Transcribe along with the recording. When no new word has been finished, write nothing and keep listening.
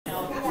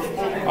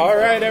All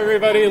right,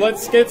 everybody,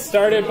 let's get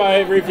started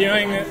by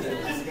reviewing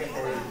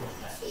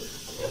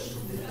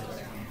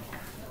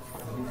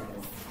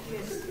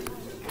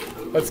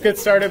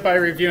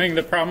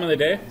the problem of the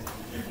day.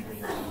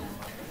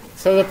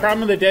 So the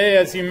problem of the day,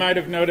 as you might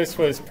have noticed,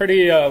 was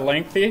pretty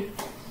lengthy.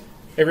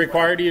 It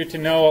required you to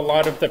know a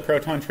lot of the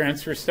proton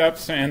transfer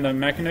steps and the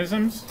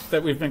mechanisms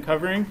that we've been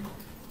covering.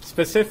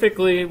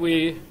 Specifically,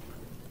 we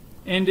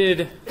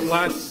ended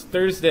last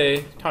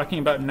Thursday talking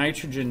about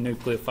nitrogen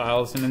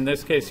nucleophiles, and in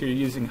this case, you're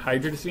using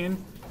hydrazine.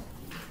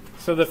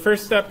 So the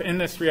first step in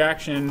this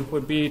reaction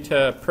would be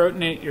to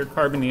protonate your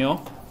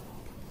carbonyl.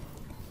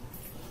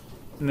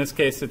 In this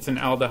case, it's an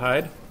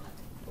aldehyde.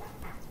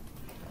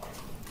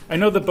 I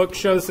know the book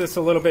shows this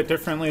a little bit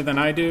differently than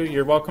I do.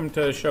 You're welcome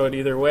to show it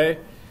either way.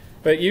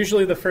 But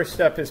usually the first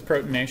step is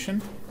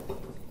protonation.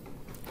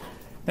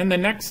 Then the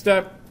next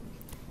step,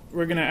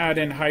 we're going to add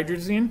in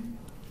hydrazine,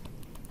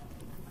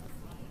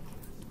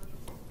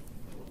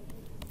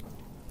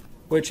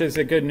 which is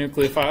a good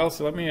nucleophile.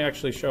 So let me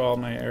actually show all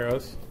my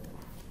arrows.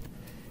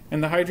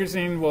 And the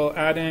hydrazine will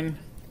add in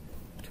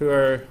to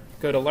our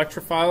good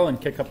electrophile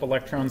and kick up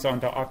electrons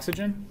onto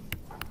oxygen.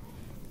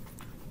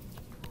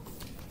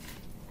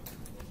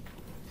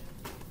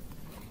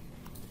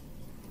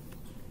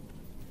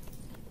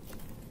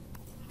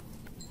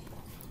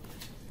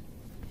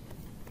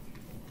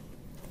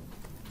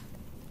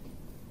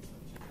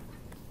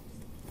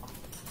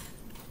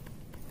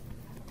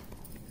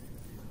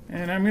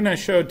 And I'm going to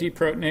show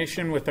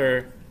deprotonation with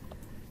our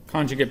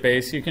conjugate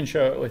base. You can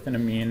show it with an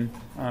amine.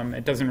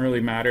 It doesn't really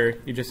matter.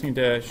 You just need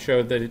to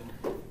show the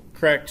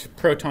correct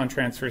proton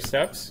transfer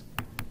steps.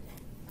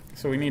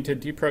 So we need to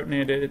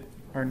deprotonate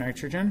our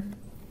nitrogen.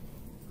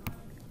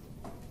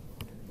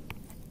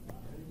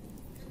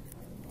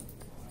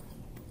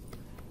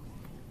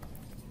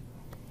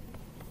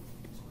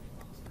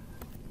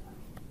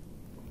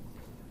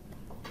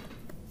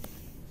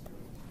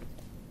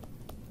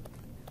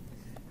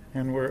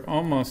 And we're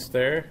almost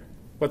there.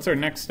 What's our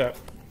next step?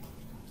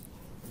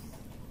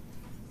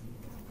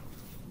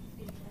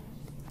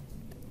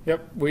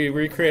 Yep, we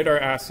recreate our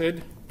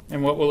acid.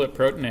 And what will it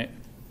protonate?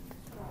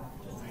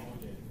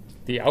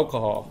 The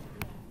alcohol.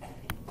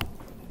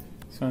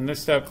 So in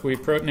this step, we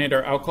protonate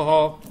our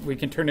alcohol. We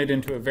can turn it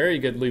into a very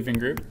good leaving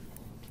group.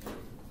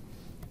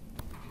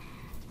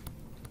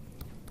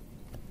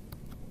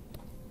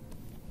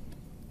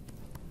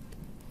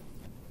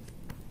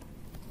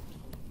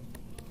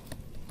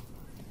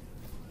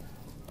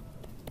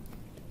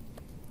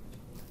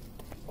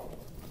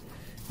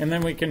 And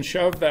then we can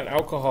shove that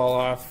alcohol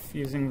off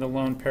using the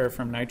lone pair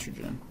from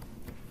nitrogen.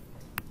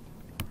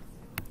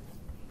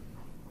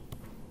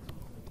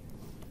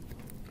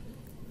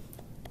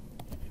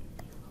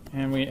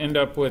 And we end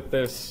up with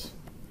this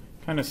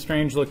kind of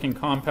strange looking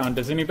compound.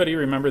 Does anybody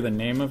remember the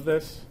name of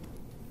this?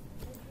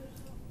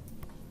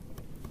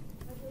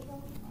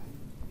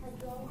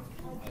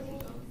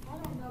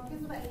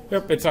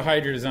 Yep, it's a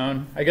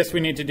hydrazone. I guess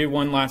we need to do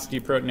one last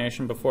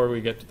deprotonation before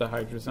we get to the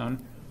hydrazone.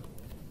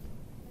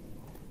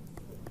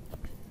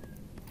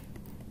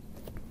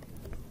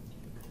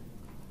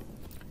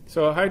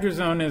 So a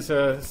hydrazone is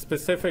a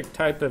specific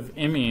type of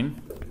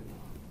imine.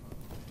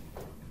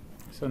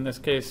 So in this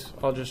case,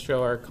 I'll just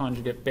show our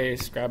conjugate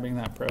base grabbing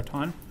that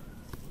proton.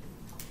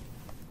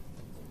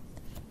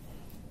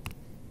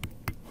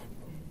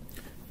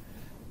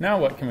 Now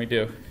what can we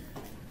do?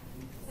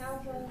 Now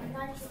the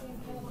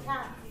nitrogen can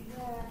attack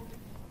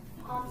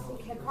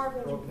the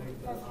carbon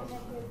that's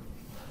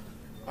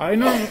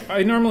connected.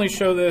 I normally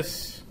show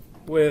this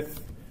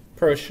with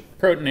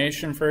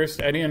protonation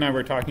first. Eddie and I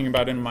were talking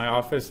about it in my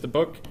office. The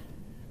book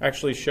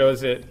actually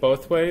shows it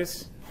both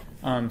ways,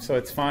 so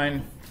it's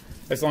fine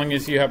as long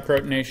as you have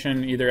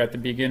protonation either at the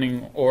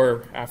beginning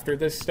or after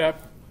this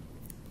step.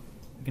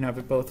 You can have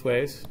it both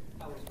ways.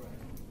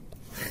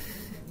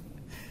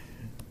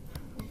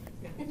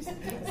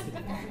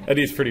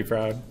 Eddie's pretty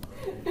proud.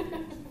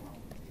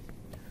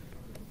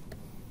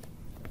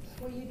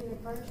 Will you do it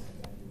first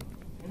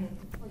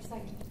or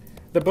second?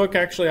 The book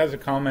actually has a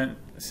comment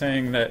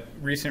saying that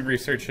recent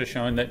research has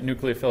shown that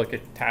nucleophilic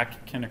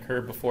attack can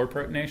occur before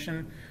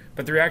protonation,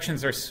 but the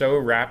reactions are so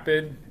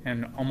rapid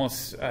and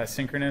almost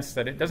synchronous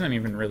that it doesn't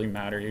even really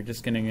matter. You're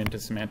just getting into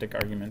semantic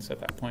arguments at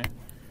that point.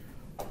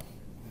 I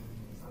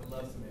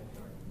love semantic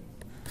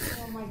arguments.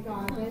 Oh my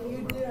God, then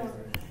you do.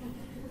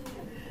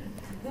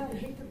 I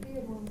hate to be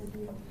one with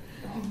you.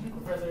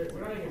 Professor,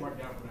 we're not going to get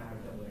marked out when I have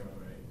a double arrow,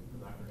 right?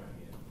 Because I forgot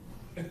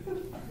again.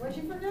 What'd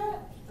you forget?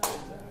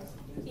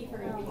 He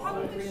forgot.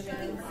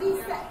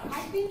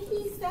 I think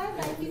he said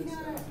that he's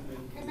gonna.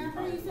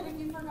 Remember, you said if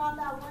you forgot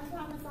that one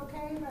time, it's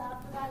okay, but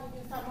after that,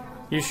 you just have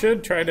one. You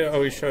should try to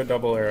always show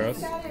double You arrows.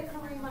 said it,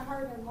 Kareem. I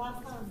heard him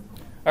last time.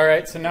 All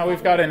right, so now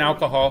we've got an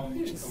alcohol.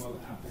 He's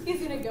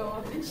going to go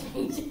up and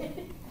change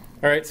it.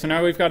 All right, so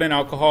now we've got an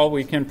alcohol.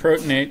 We can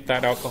protonate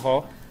that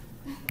alcohol.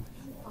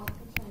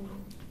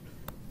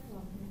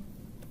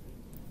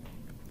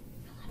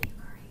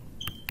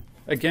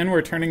 Again,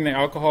 we're turning the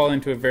alcohol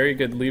into a very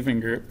good leaving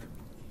group.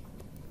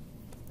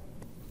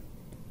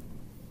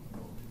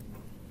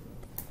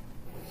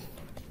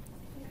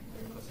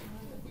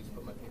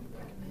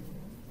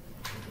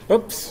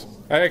 Oops,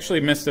 I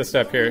actually missed a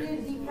step here.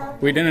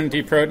 We didn't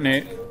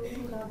deprotonate.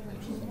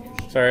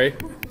 Sorry.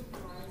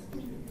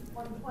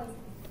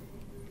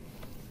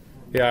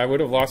 Yeah, I would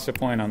have lost a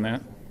point on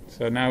that.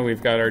 So now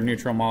we've got our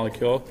neutral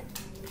molecule.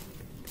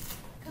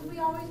 Because we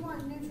always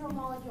want neutral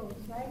molecules,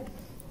 right?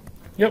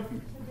 Yep. To do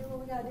what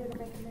we gotta do to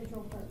make a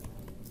neutral first.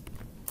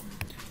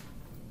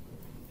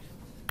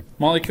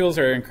 Molecules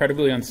are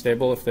incredibly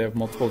unstable if they have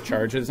multiple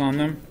charges on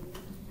them,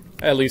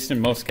 at least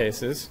in most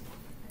cases.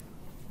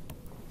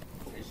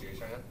 Are you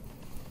serious right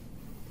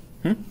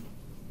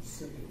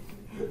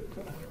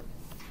now?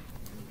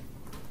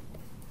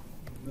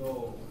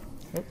 No.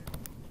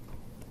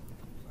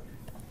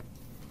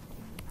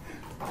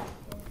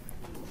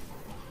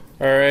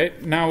 All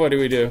right, now what do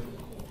we do?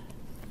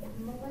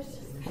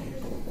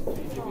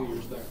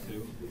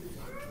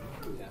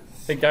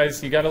 Hey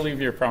guys, you got to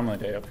leave your problem of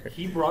the day up here.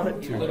 He brought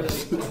it to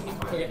us.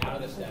 Took it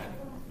out of the stack.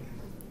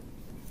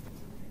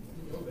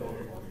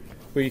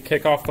 We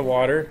kick off the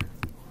water.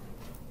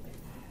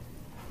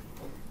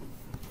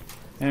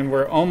 And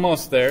we're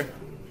almost there.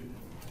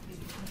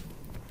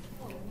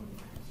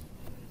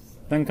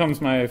 Then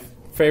comes my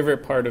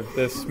favorite part of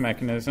this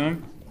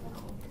mechanism.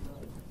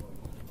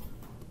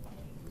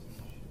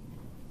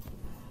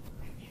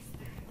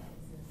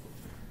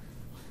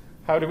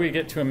 How do we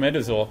get to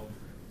imidazole?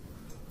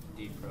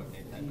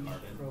 Deprotonate that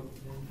carbon.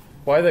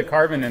 Why the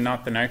carbon and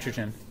not the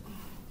nitrogen?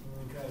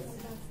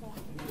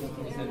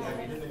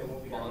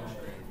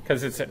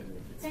 Because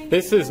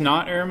this is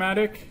not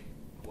aromatic,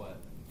 What?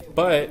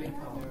 but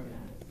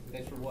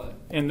Thanks for what?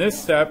 in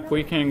this step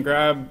we can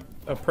grab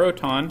a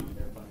proton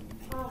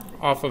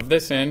off of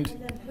this end.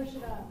 And then push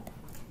it up.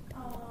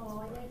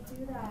 Oh, I didn't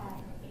do that.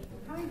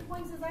 How many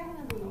points is that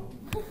gonna be?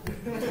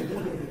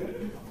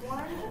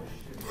 1?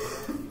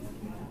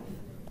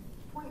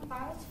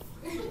 0.5?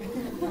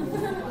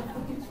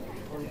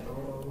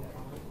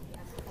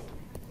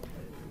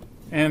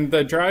 And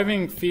the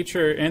driving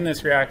feature in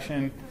this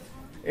reaction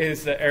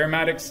is the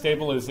aromatic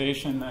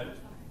stabilization that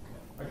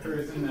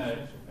occurs in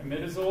the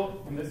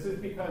imidazole. And this is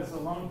because the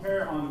lone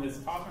pair on this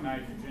top of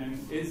nitrogen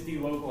is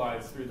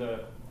delocalized through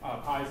the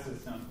pi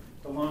system.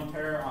 The lone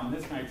pair on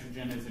this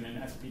nitrogen is in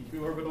an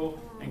sp2 orbital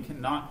and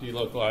cannot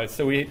delocalize.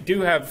 So we do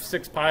have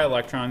 6 pi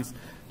electrons.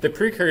 The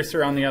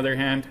precursor, on the other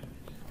hand,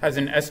 has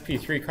an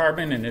sp3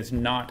 carbon and is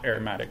not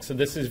aromatic. So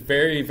this is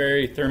very,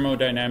 very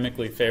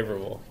thermodynamically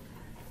favorable.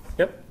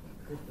 Yep.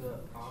 Could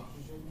the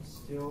oxygen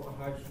steal a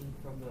hydrogen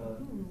from the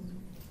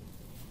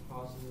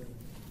positive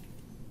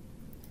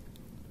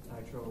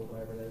nitro,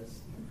 whatever it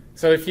is?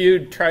 So if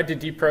you tried to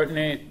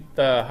deprotonate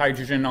the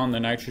hydrogen on the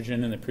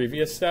nitrogen in the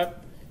previous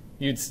step,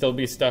 you'd still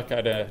be stuck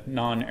at a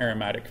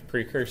non-aromatic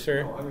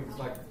precursor. No, I mean, it's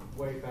like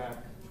way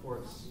back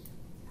towards,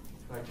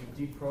 like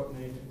you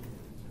deprotonated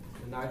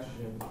the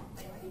nitrogen,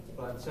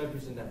 but instead of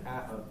using the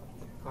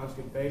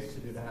conjugate base to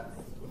do that,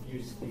 would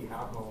use the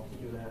alcohol to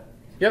do that.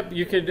 Yep,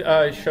 you could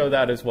show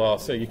that as well.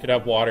 So you could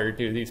have water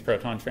do these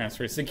proton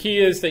transfers. The key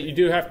is that you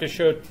do have to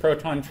show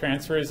proton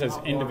transfers as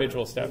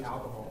individual steps. The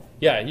alcohol.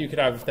 Yeah, you could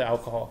have the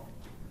alcohol.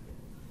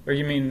 Or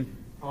you mean?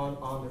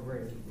 On the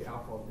ring, the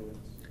alcohol do it.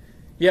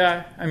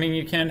 Yeah, I mean,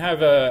 you can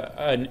have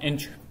an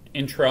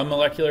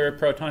intramolecular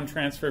proton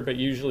transfer, but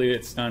usually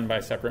it's done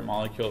by separate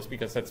molecules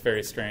because that's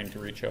very strained to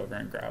reach over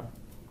and grab.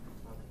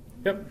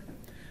 Yep.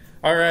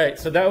 All right,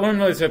 so that one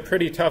was a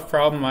pretty tough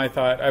problem, I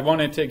thought. I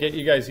wanted to get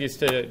you guys used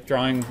to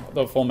drawing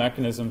the full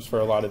mechanisms for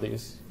a lot of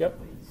these. Yep.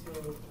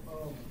 So,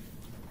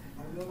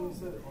 I know you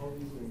said all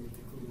these are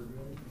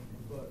equilibrium,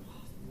 but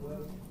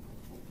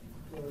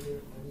are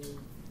there any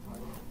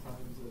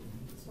times that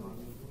it's not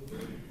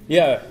equilibrium?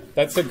 Yeah,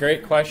 that's a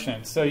great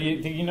question. So do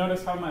you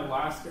notice how my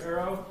last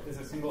arrow is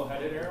a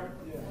single-headed arrow?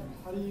 Yeah.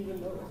 How do you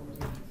even know that?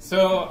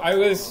 So I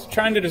was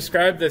trying to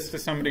describe this to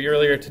somebody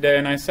earlier today,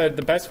 and I said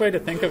the best way to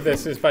think of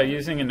this is by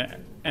using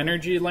an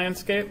energy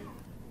landscape.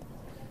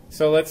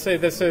 So let's say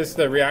this is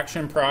the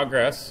reaction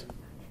progress.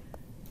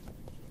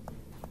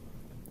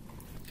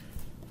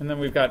 And then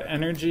we've got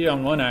energy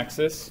on one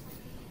axis.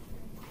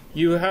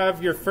 You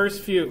have your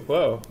first few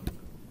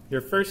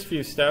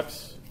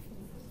steps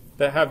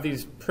that have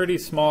these pretty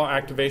small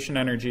activation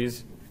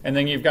energies, and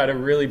then you've got a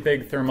really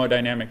big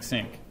thermodynamic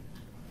sink.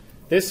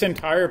 This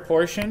entire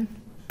portion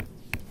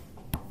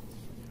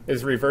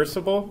is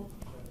reversible.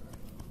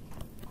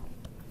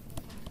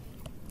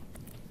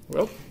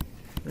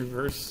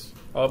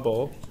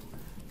 Reversible.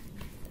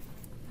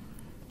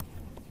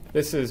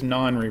 This is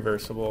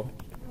non-reversible.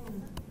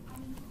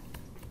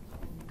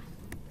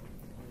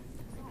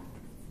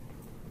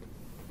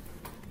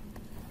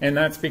 And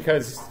that's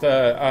because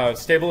the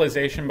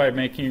stabilization by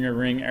making your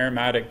ring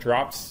aromatic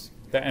drops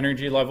the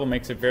energy level,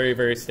 makes it very,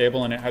 very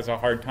stable, and it has a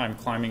hard time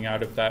climbing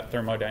out of that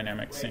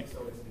thermodynamic sink.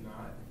 So it's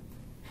not.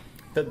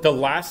 The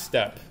last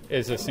step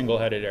is a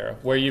single-headed arrow,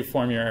 where you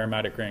form your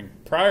aromatic ring.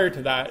 Prior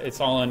to that, it's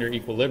all under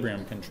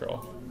equilibrium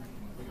control.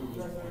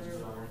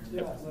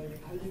 Yeah,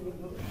 like, how do you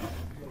even know that?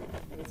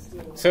 Like, it's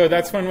still... So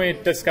that's when we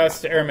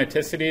discussed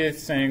aromaticity,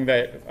 saying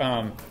that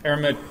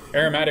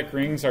aromatic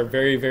rings are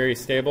very, very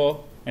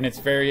stable and it's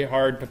very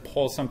hard to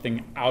pull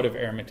something out of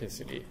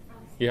aromaticity.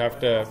 You have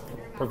to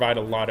provide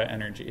a lot of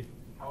energy.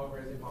 However,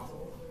 is it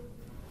possible?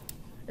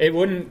 It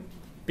wouldn't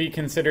be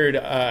considered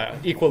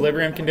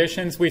equilibrium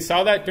conditions. We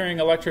saw that during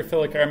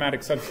electrophilic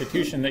aromatic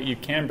substitution that you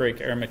can break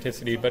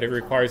aromaticity, but it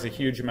requires a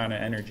huge amount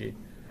of energy.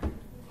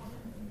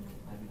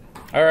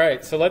 All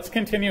right, so let's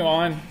continue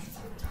on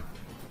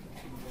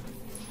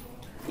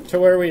to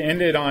where we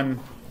ended on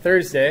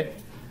Thursday.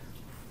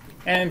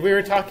 And we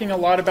were talking a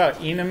lot about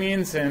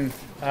enamines and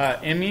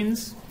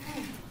imines.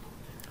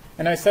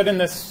 And I said in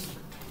this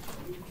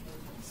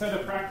set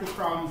of practice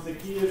problems, the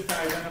key is to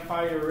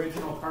identify your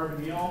original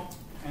carbonyl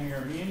and your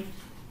amine.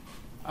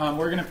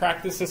 We're going to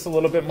practice this a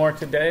little bit more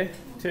today,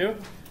 too.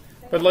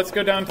 But let's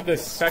go down to the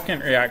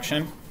second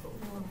reaction.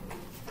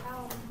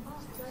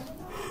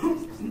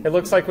 It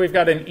looks like we've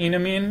got an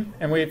enamine,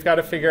 and we've got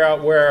to figure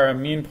out where our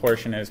amine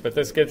portion is. But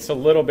this gets a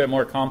little bit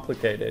more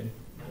complicated.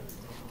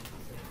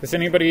 Does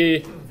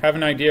anybody have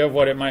an idea of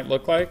what it might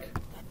look like?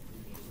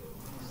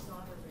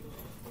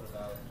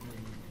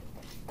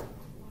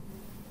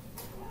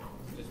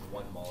 Just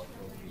one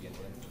molecule to begin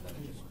with, and then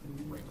it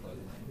just breaks close.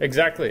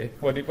 Exactly.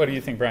 What do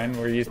you think, Brian?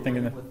 Were you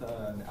thinking that? With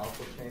an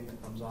alpha chain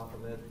that comes off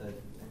of it that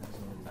has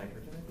some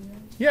nitrogen at the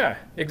end? Yeah,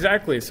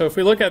 exactly. So if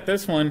we look at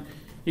this one,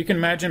 you can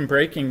imagine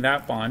breaking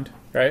that bond,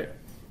 right?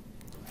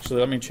 Actually,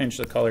 let me change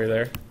the color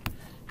there.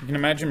 You can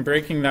imagine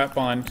breaking that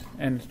bond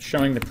and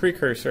showing the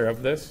precursor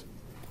of this.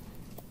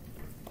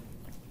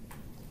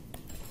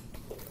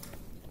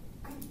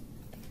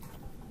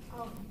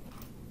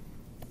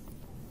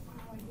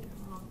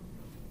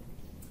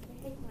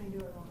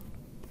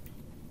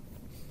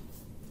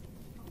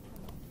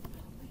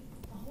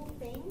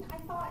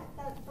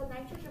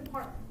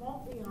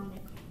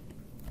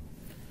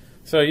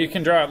 So you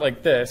can draw it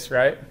like this,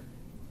 right?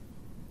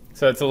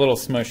 So it's a little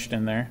smushed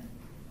in there.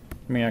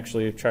 Let me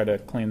actually try to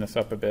clean this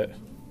up a bit.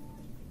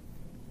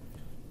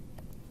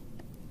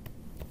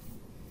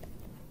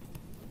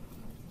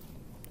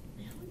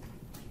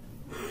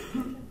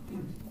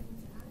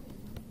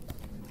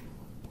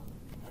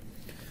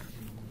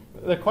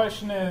 The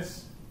question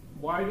is,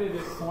 why did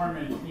it form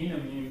an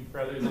enamine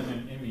rather than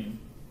an imine?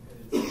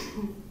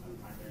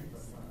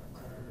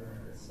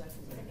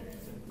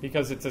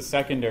 Because it's a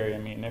secondary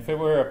amine. If it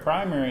were a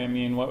primary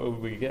amine, what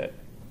would we get?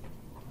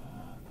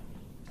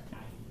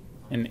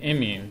 An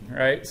imine,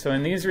 right? So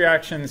in these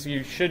reactions,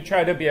 you should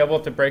try to be able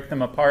to break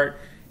them apart.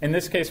 In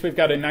this case, we've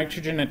got a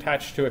nitrogen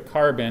attached to a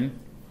carbon,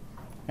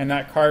 and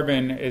that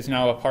carbon is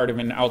now a part of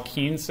an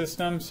alkene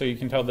system, so you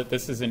can tell that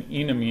this is an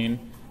enamine,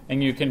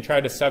 and you can try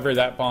to sever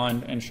that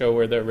bond and show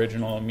where the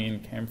original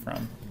amine came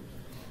from.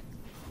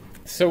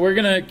 So we're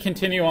going to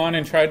continue on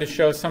and try to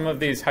show some of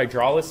these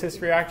hydrolysis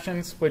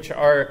reactions, which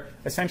are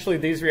essentially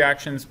these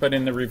reactions, but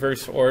in the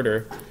reverse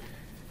order.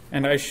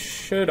 And I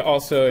should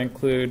also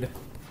include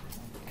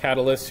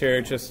catalysts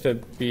here just to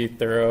be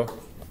thorough.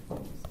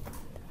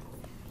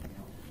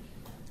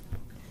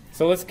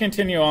 So let's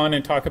continue on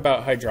and talk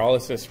about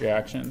hydrolysis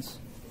reactions.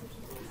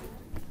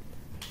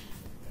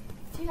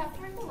 Do you have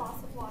to write the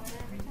loss of water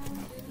every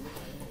time?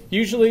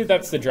 Usually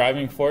that's the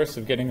driving force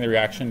of getting the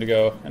reaction to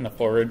go in the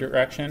forward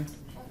direction.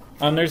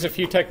 There's a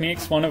few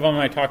techniques. One of them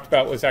I talked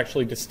about was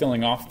actually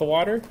distilling off the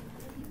water.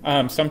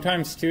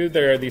 Sometimes, too,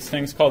 there are these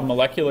things called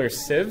molecular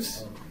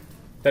sieves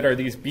that are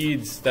these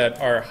beads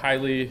that are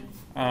highly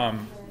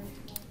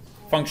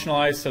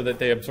functionalized so that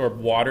they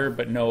absorb water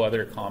but no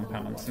other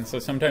compounds. And so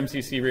sometimes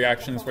you see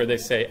reactions where they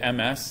say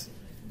MS,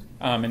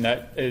 and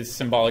that is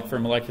symbolic for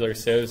molecular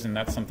sieves, and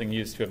that's something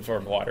used to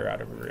absorb water out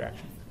of a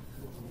reaction.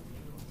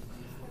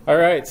 All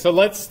right, so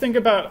let's think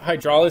about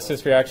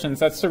hydrolysis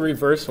reactions. That's the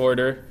reverse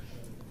order.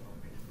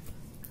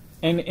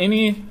 In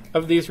any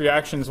of these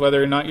reactions,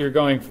 whether or not you're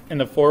going in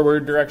the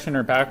forward direction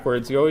or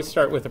backwards, you always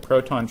start with a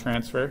proton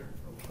transfer.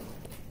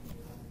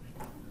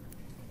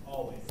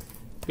 Always.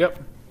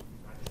 Yep.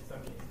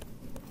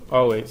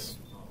 Always.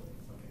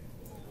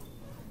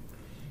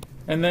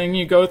 And then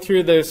you go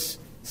through this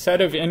set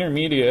of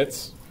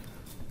intermediates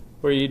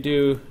where you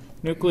do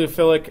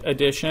nucleophilic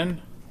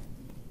addition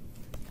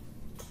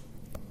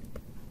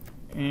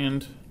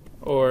and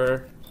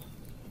or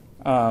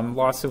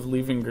loss of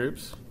leaving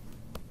groups.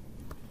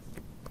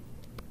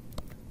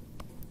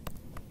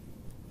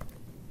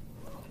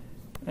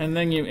 And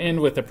then you end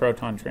with a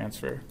proton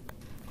transfer.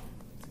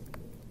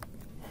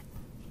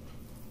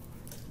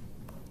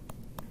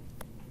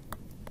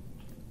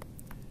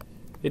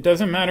 It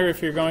doesn't matter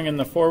if you're going in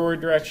the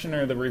forward direction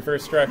or the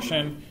reverse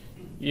direction.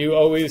 You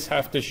always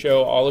have to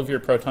show all of your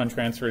proton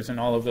transfers in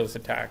all of those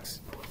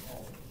attacks.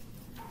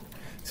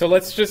 So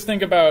let's just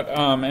think about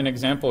an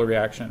example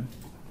reaction.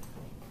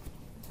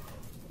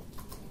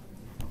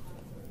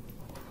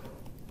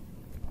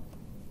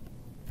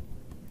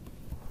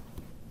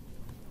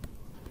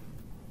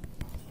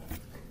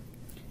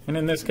 And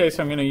in this case,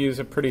 I'm going to use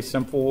a pretty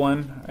simple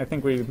one. I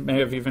think we may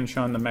have even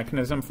shown the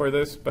mechanism for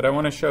this, but I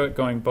want to show it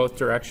going both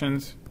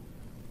directions.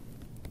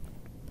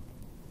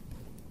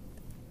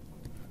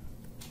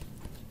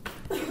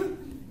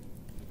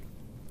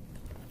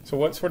 So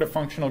what sort of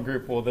functional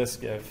group will this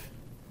give?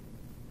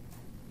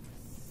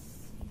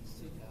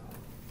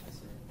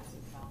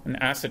 an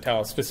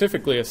acetal,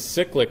 specifically a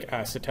cyclic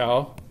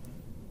acetal,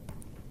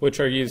 which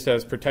are used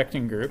as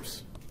protecting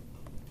groups.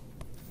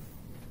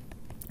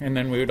 And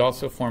then we would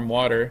also form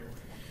water.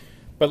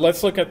 But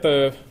let's look at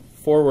the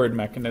forward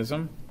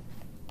mechanism.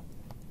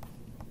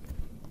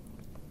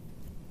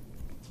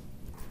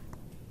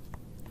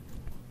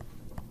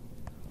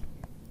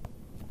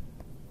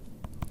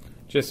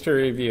 Just to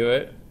review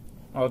it,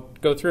 I'll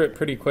go through it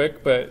pretty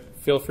quick, but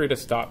feel free to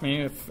stop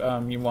me if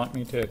you want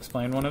me to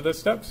explain one of the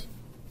steps.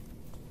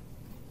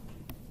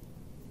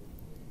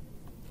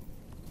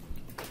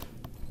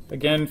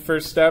 Again,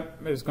 first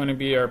step is going to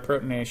be our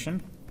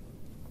protonation,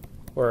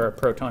 or our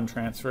proton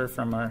transfer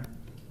from our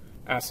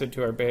acid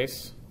to our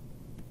base.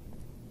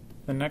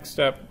 The next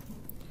step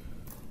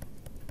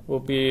will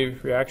be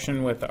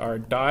reaction with our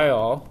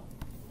diol,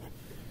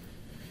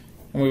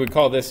 and we would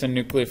call this a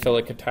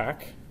nucleophilic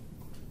attack.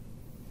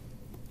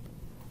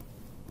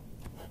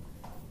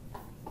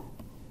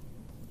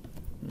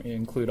 Let me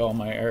include all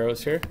my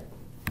arrows here.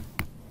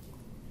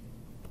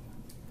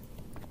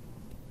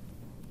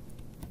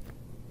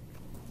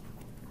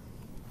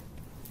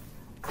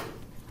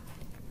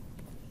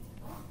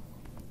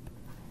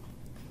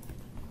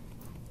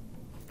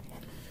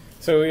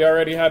 So we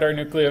already had our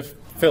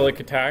nucleophilic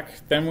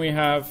attack. Then we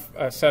have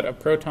a set of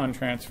proton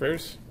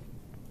transfers.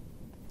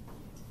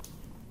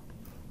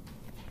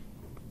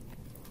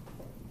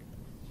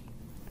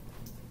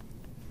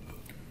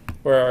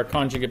 Where our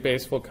conjugate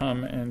base will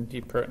come and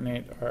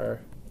deprotonate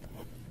our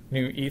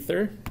new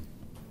ether.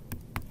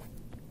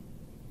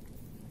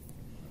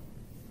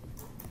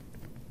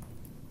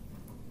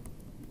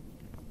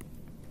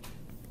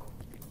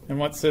 And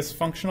what's this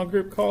functional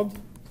group called?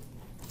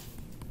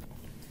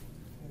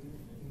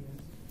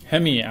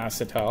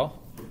 Hemiacetal.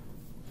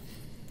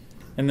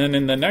 And then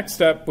in the next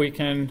step, we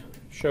can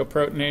show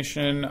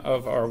protonation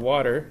of our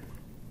water.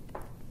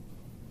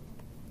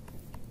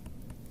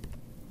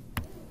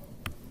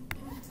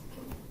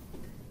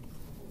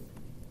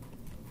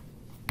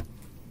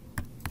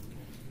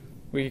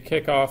 We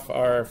kick off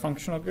our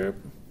functional group.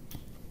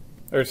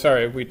 Or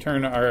sorry, we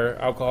turn our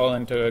alcohol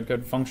into a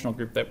good functional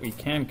group that we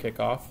can kick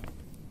off.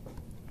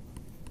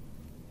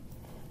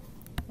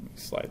 Let me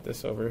slide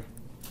this over.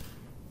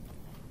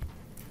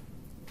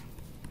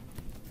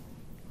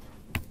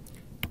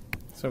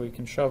 So we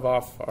can shove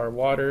off our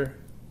water.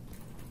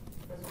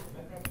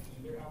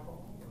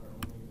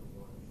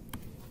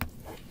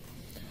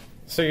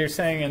 So you're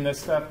saying in this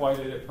step, why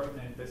did it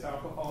protonate this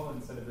alcohol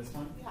instead of this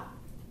one? Yeah.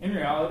 In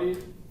reality,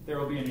 there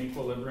will be an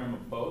equilibrium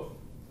of both.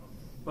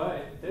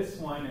 But this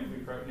one, if we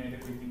protonate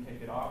it, we can kick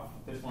it off.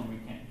 This one we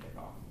can't kick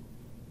off.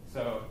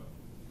 So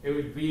it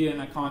would be in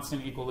a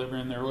constant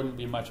equilibrium. There wouldn't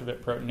be much of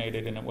it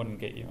protonated, and it wouldn't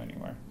get you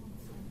anywhere.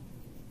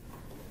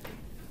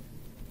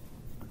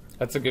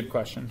 That's a good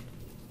question.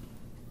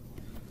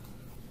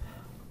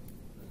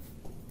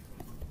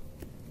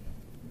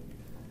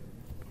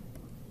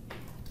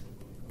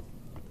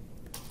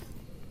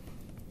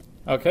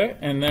 Okay,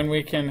 and then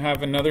we can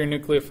have another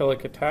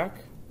nucleophilic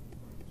attack.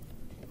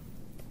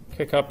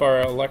 Kick up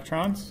our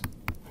electrons.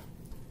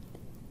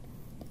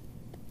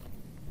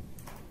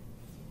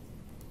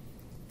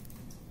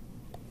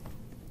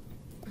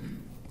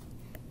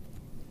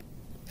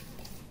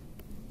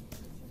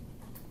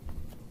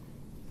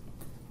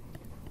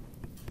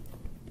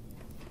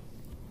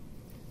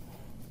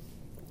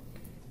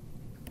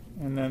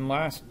 And then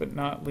last but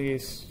not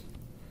least,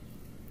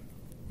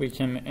 we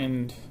can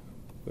end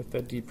with the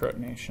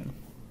deprotonation.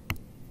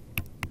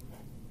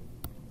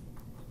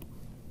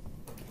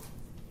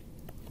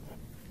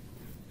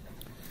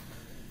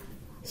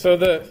 So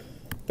the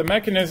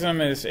mechanism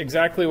is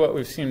exactly what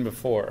we've seen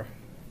before.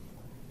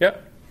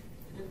 Yep.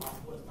 Is it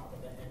possible to stop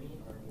at the hemi,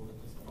 or will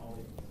it just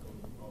always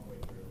go all the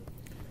way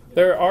through?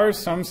 There are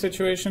some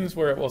situations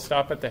where it will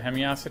stop at the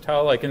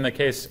hemiacetal, like in the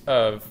case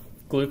of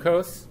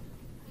glucose,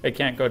 it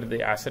can't go to the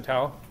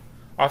acetal.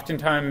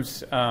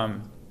 Oftentimes,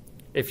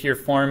 if you're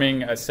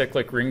forming a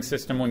cyclic ring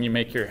system, when you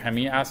make your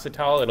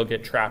hemiacetal, it'll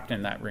get trapped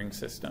in that ring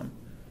system.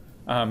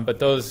 But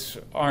those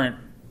aren't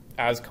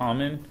as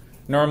common.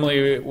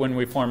 Normally, when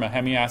we form a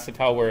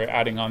hemiacetal, we're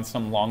adding on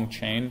some long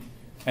chain,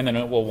 and then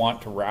it will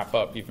want to wrap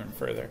up even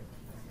further.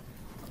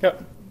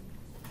 Yep.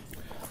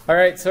 All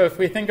right, so if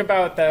we think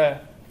about the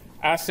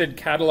acid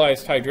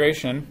catalyzed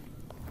hydration,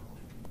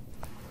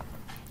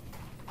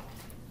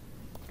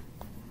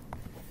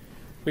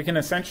 we can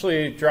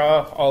essentially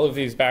draw all of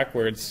these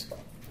backwards.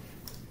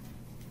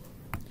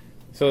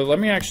 So let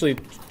me actually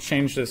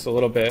change this a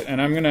little bit,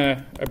 and I'm going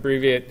to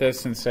abbreviate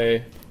this and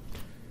say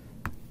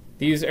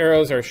these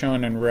arrows are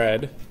shown in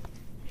red.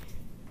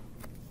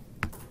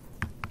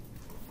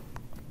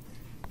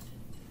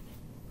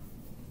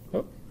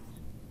 Oh.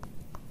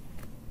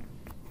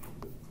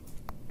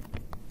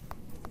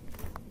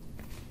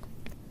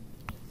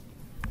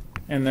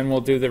 And then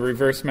we'll do the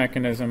reverse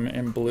mechanism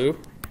in blue.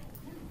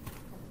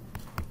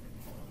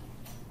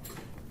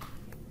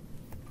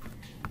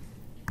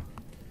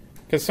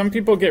 Because some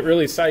people get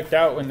really psyched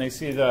out when they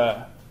see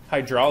the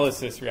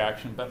hydrolysis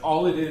reaction, but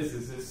all it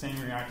is the same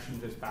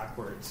reaction just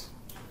backwards.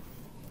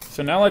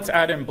 So now let's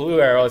add in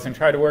blue arrows and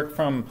try to work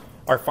from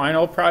our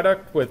final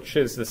product, which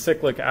is the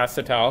cyclic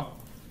acetal,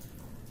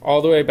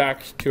 all the way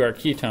back to our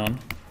ketone.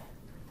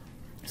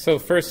 So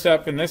first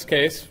step in this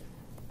case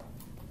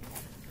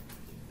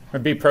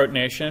would be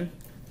protonation,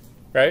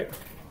 right?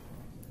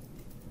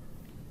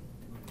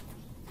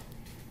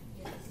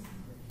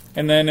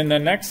 And then in the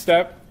next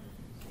step,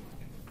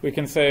 we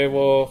can say,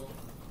 well,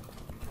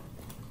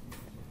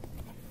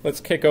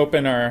 let's kick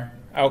open our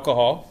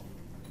alcohol.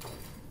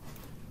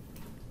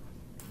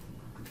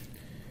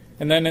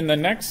 And then in the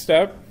next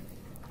step,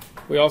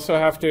 we also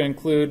have to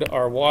include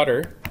our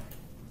water.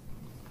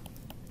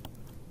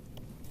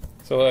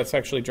 So let's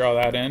actually draw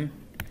that in.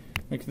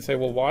 We can say,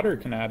 well, water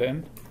can add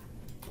in.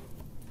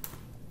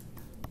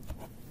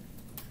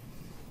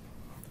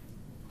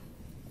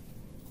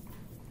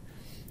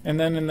 And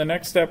then in the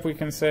next step, we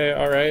can say,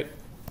 all right,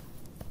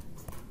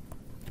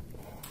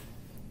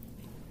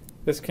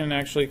 this can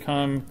actually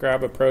come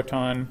grab a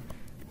proton.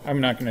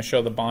 I'm not going to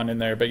show the bond in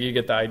there, but you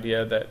get the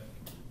idea that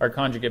our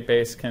conjugate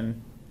base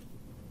can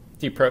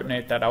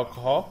deprotonate that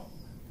alcohol.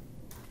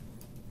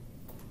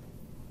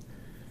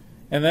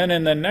 And then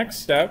in the next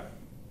step,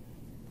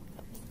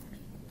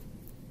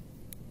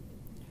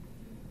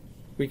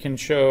 we can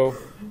show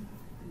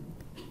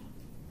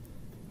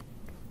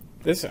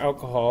this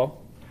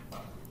alcohol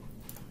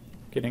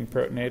getting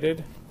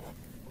protonated.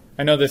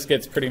 I know this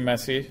gets pretty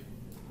messy.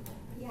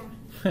 Yeah.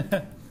 It's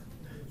a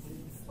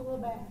little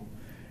bad.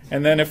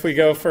 And then if we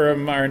go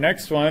from our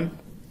next one,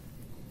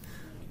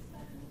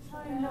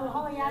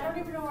 Oh, yeah, I don't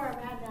even know where I'm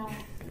at now.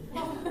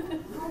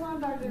 Hold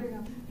on, Dr.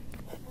 Ringo.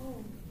 Oh,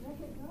 let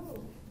it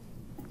go.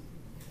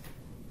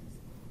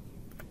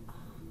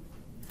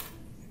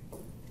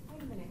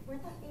 Wait a minute,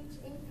 where'd that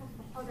H8 come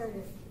from? Oh, there it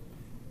is.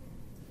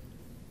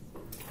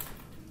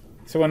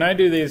 so when I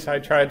do these, I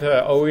try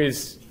to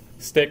always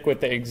stick with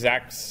the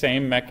exact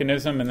same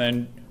mechanism and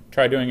then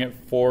try doing it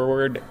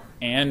forward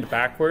and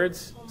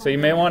backwards. So you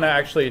may want to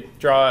actually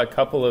draw a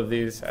couple of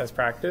these as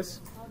practice.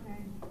 Okay.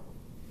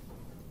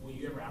 Will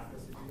you ever ask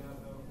us to do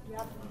that, though?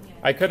 Yep.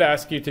 I could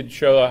ask you to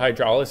show a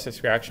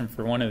hydrolysis reaction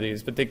for one of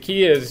these, but the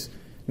key is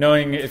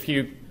knowing if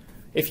you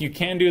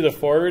can do the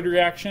forward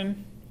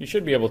reaction, you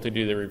should be able to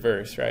do the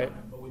reverse, right?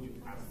 But would you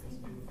ask us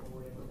to do the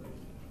forward and reverse?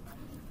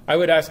 I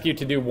would ask you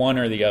to do one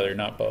or the other,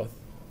 not both.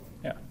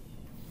 Yeah.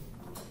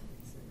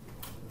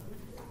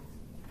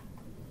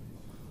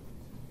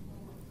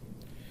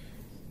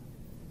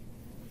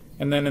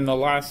 And then in the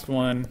last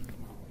one,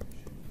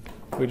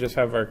 we just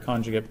have our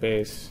conjugate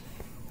base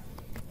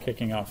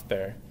kicking off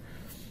there.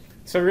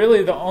 So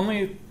really the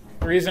only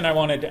reason I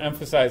wanted to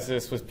emphasize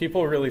this was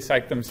people really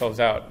psych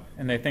themselves out,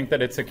 and they think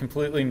that it's a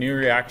completely new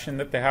reaction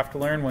that they have to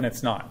learn when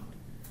it's not.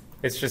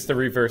 It's just the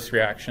reverse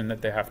reaction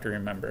that they have to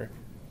remember.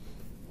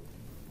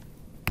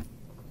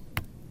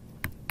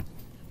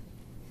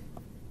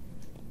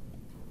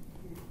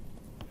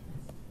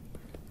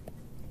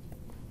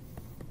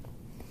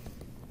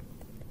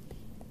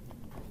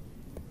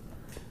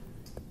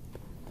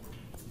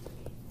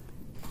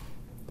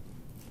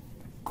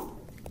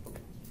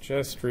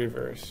 Just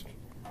reversed.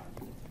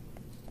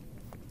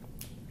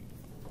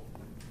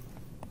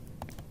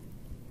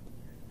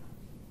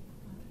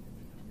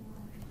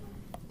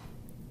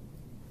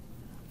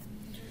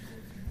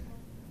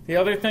 The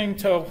other thing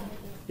to,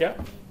 yeah?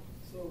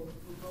 So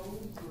we're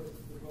going to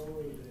the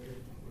following day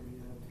where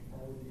you have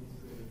all of these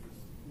that are just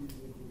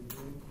easily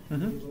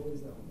moving. There's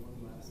always that one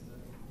last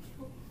step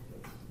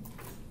that's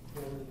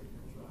forward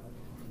drive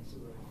so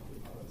that the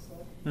product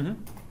side. But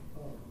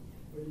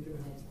you're going to keep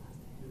doing this.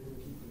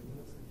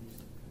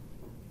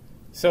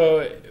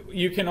 So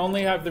you can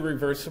only have the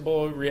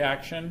reversible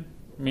reaction,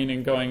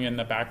 meaning going in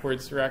the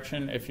backwards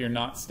direction, if you're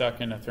not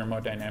stuck in a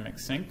thermodynamic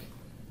sink.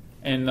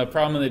 And the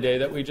problem of the day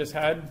that we just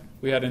had,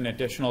 we had an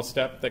additional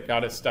step that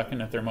got us stuck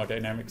in a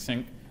thermodynamic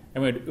sink,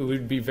 and it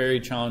would be very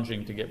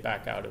challenging to get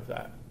back out of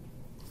that.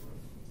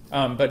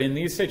 But in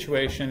these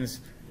situations,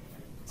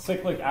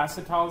 cyclic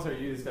acetals are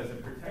used as a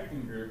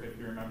protecting group, if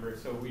you remember,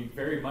 so we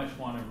very much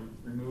want to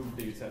remove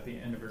these at the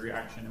end of a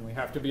reaction, and we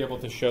have to be able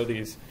to show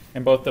these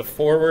in both the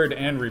forward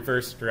and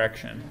reverse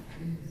direction.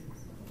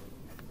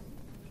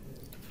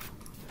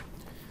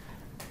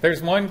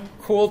 There's one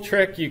cool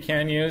trick you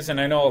can use, and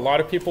I know a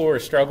lot of people were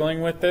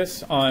struggling with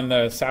this on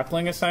the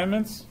sapling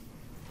assignments.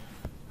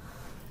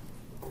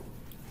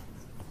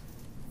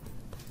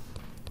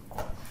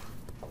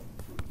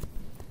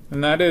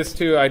 And that is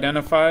to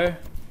identify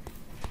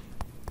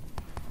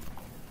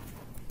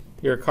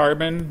your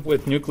carbon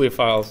with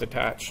nucleophiles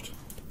attached.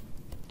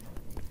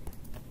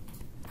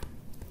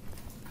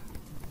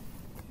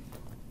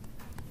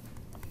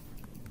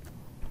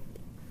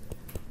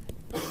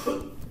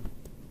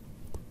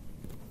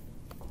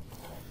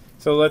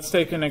 So let's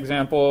take an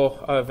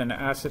example of an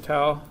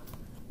acetal.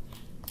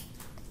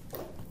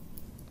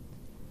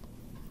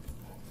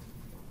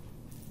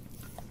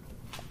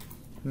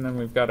 And then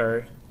we've got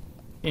our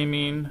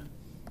imine.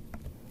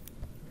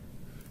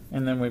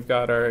 And then we've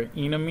got our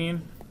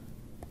enamine.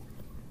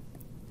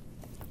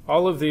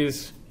 All of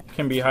these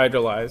can be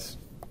hydrolyzed.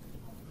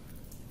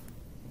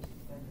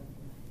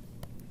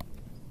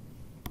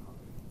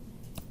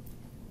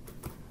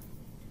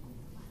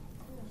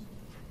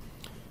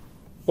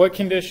 what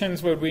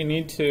conditions would we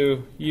need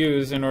to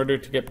use in order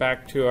to get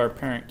back to our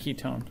parent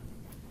ketone?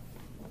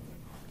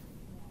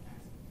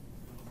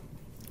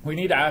 We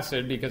need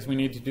acid because we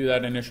need to do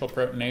that initial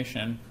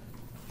protonation.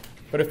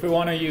 But if we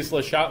want to use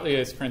Le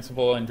Chatelier's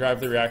principle and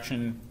drive the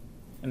reaction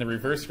in the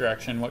reverse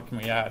direction, what can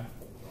we add?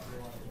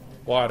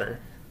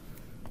 Water.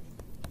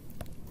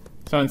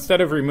 So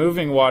instead of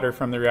removing water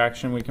from the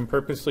reaction, we can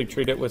purposely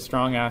treat it with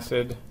strong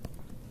acid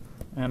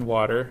and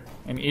water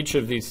in each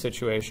of these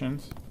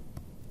situations.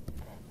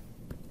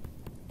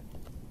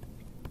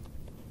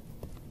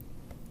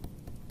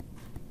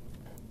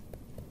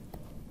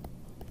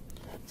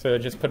 So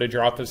just put a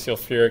drop of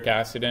sulfuric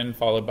acid in,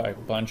 followed by a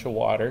bunch of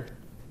water.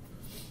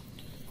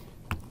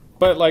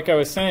 But like I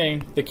was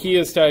saying, the key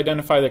is to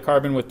identify the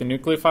carbon with the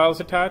nucleophiles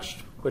attached,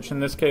 which in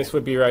this case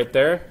would be right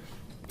there,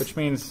 which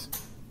means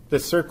the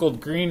circled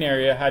green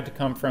area had to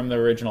come from the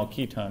original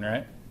ketone,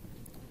 right?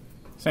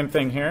 Same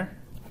thing here.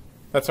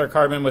 That's our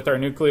carbon with our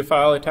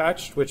nucleophile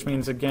attached, which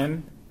means,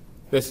 again,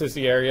 this is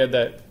the area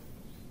that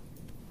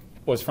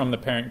was from the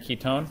parent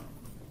ketone.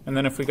 And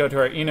then if we go to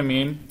our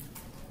enamine,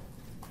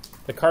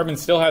 the carbon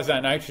still has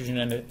that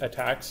nitrogen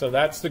attached, so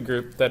that's the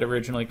group that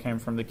originally came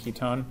from the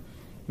ketone.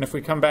 And if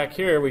we come back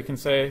here, we can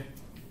say,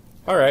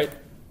 all right,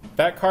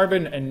 that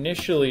carbon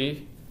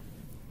initially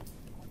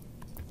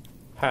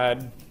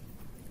had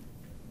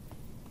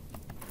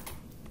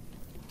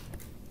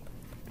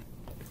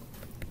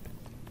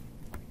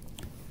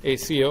a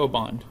CO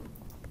bond.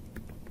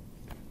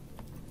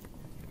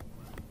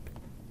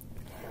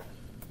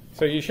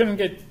 So you shouldn't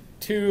get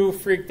too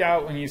freaked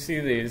out when you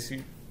see these.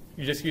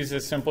 You just use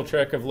this simple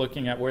trick of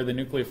looking at where the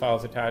nucleophile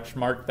is attached,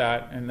 mark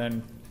that, and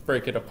then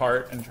break it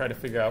apart and try to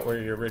figure out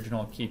where your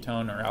original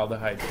ketone or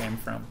aldehyde came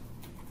from.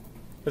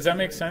 Does that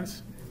make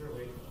sense?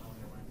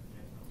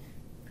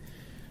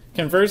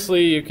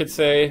 Conversely, you could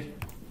say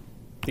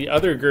the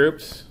other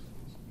groups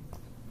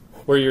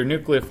were your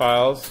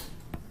nucleophiles,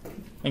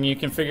 and you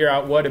can figure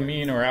out what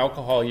amine or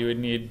alcohol you would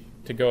need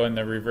to go in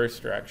the reverse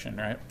direction,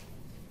 right?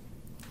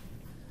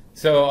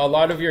 So a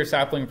lot of your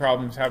sapling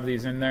problems have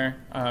these in there.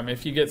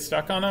 If you get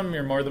stuck on them,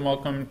 you're more than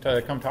welcome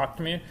to come talk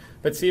to me.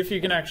 But see if you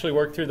can actually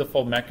work through the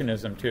full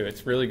mechanism too.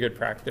 It's really good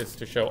practice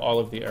to show all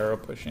of the arrow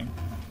pushing.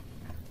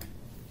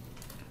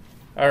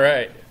 All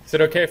right. Is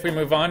it okay if we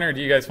move on, or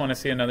do you guys want to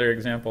see another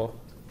example?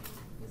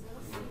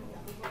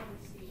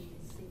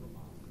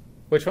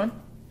 Which one?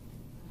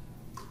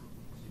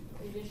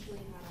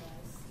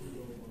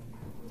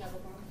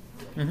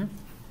 Mm-hmm.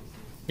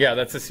 Yeah,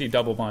 that's a C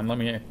double bond. Let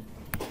me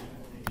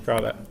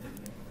draw that.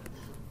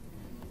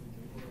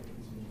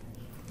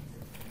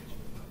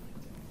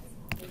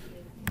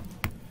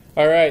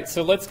 All right,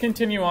 so let's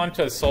continue on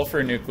to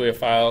sulfur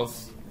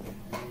nucleophiles,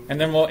 and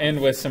then we'll end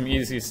with some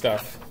easy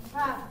stuff.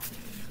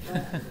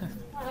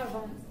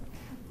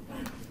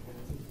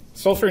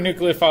 Sulfur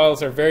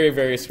nucleophiles are very,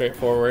 very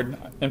straightforward.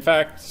 In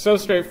fact, so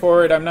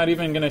straightforward, I'm not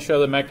even going to show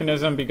the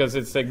mechanism because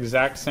it's the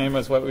exact same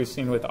as what we've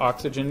seen with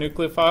oxygen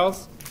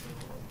nucleophiles.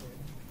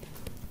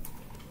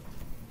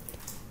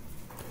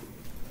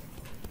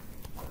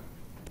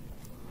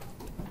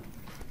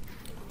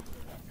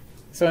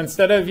 So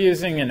instead of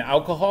using an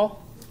alcohol,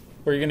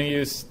 we're going to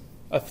use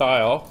a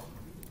thiol.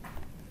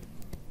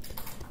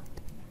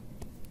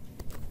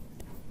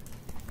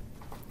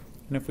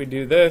 And if we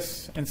do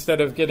this, instead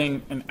of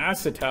getting an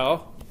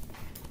acetal,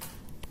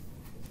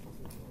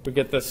 we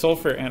get the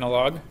sulfur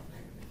analog.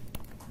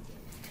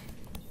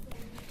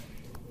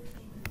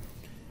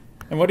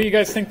 And what do you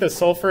guys think the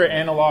sulfur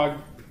analog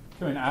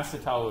to an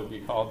acetal would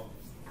be called?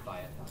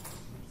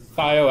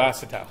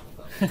 Thioacetal.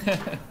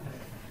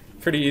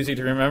 Pretty easy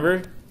to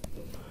remember.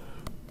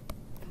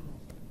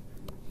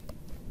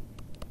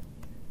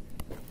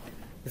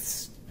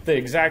 It's the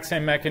exact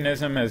same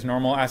mechanism as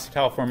normal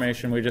acetal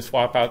formation. We just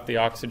swap out the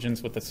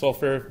oxygens with the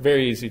sulfur.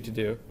 Very easy to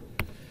do.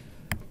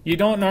 You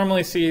don't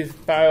normally see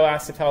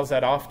thioacetals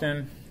that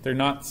often. They're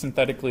not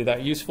synthetically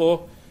that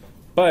useful,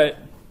 but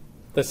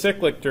the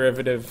cyclic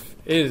derivative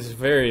is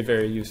very,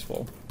 very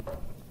useful.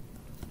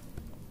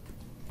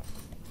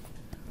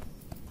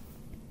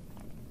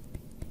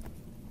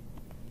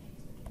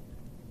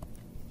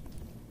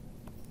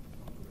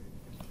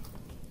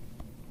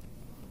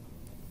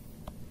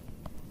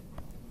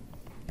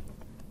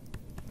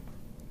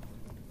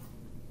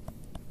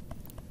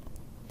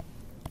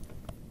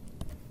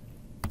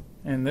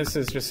 And this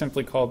is just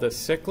simply called a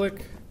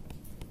cyclic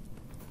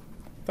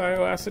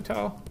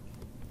thioacetal.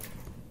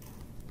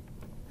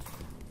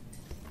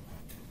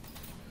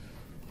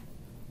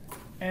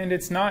 And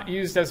it's not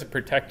used as a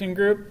protecting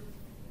group.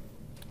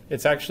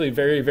 It's actually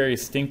very, very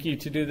stinky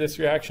to do this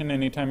reaction.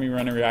 Anytime you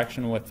run a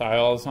reaction with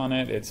thiols on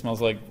it, it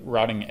smells like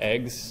rotting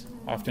eggs,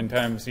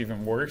 oftentimes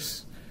even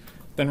worse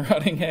than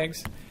rotting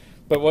eggs.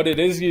 But what it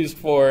is used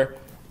for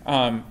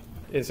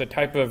is a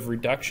type of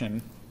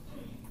reduction.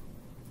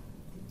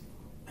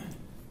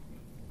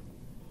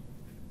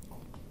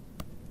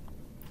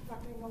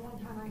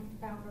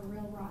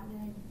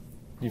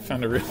 You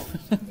found a real...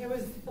 It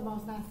was the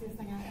most nastiest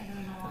thing I ever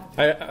in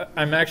my life.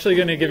 I'm actually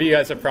going to give you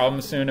guys a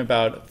problem soon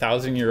about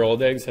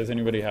 1,000-year-old eggs. Has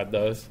anybody had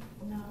those?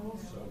 No.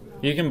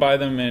 You can buy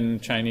them in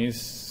Chinese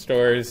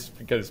stores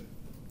because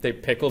they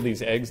pickle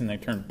these eggs and they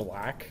turn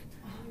black.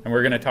 And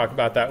we're going to talk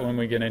about that when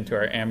we get into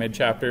our amide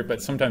chapter,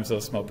 but sometimes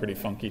those smell pretty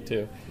funky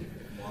too.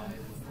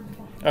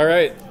 All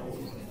right.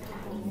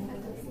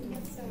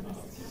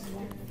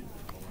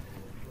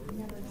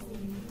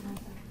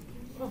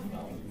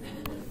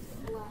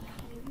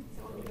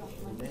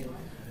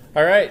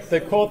 All right, the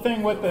cool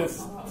thing with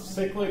this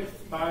cyclic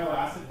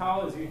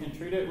thioacetal is you can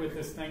treat it with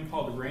this thing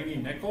called rainy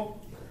nickel.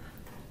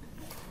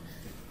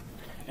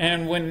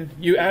 And when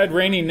you add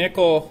rainy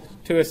nickel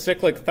to a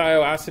cyclic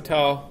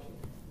thioacetal,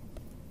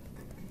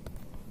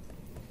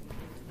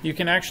 you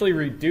can actually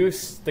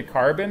reduce the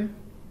carbon.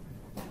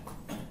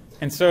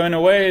 And so in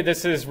a way,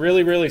 this is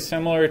really, really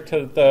similar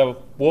to the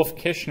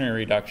Wolff-Kishner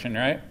reduction,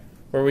 right?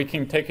 Where we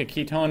can take a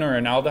ketone or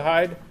an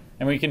aldehyde,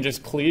 and we can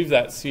just cleave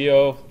that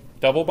CO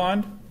double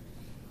bond.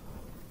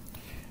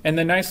 And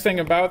the nice thing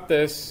about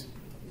this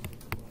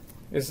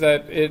is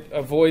that it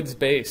avoids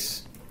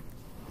base.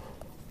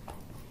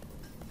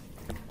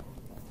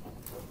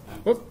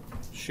 Whoop,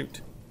 shoot.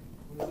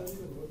 What does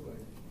that even look like?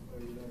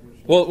 Are you not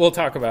gonna show We'll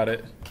talk about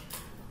it.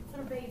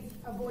 So they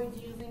avoid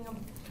using a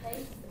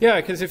base?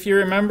 Yeah, because if you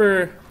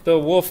remember, the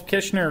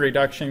Wolff-Kishner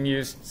reduction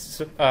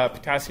used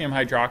potassium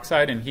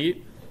hydroxide and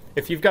heat.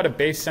 If you've got a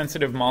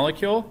base-sensitive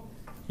molecule,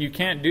 you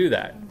can't do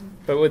that.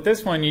 But with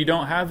this one, you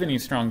don't have any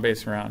strong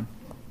base around.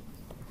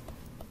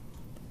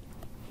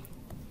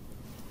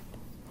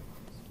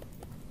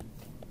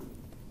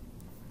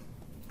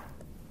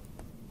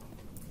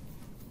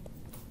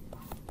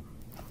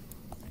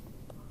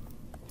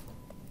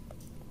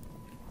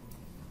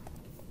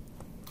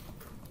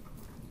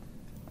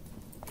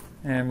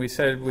 And we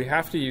said we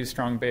have to use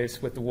strong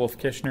base with the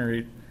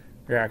Wolff-Kishner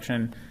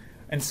reaction.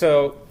 And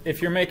so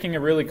if you're making a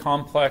really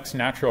complex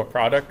natural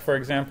product, for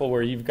example,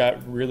 where you've got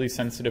really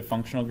sensitive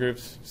functional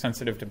groups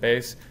sensitive to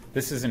base,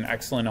 this is an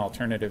excellent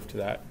alternative to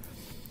that.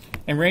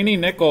 And rainy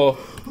nickel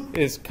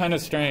is kind of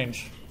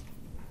strange.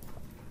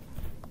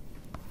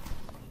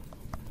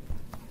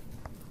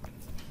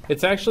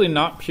 It's actually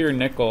not pure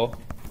nickel.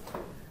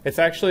 It's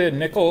actually a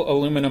nickel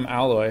aluminum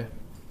alloy.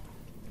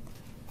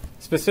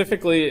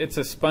 Specifically, it's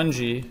a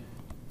spongy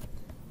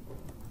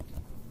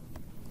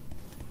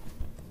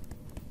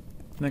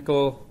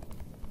nickel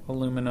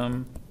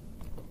aluminum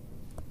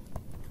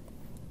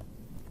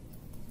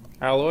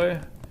alloy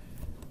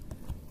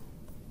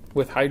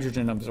with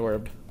hydrogen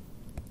absorbed.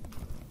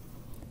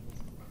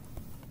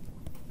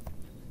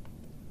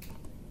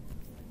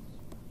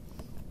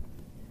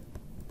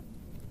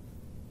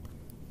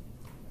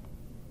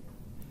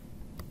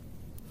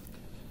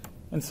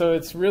 And so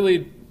it's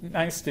really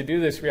nice to do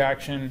this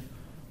reaction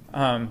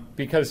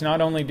because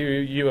not only do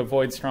you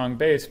avoid strong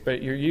base,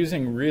 but you're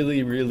using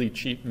really, really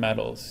cheap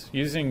metals.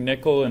 Using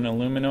nickel and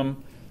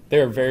aluminum,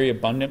 they're very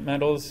abundant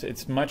metals.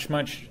 It's much,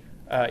 much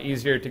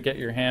easier to get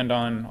your hand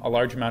on a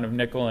large amount of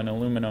nickel and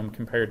aluminum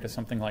compared to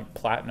something like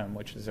platinum,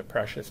 which is a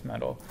precious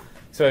metal.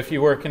 So if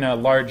you work in a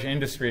large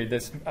industry,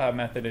 this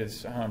method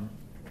is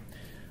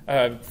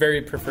a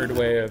very preferred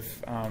way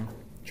of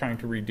trying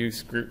to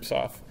reduce groups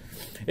off.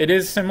 It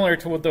is similar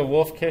to the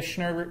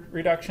Wolff-Kishner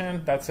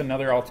reduction. That's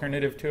another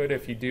alternative to it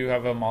if you do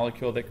have a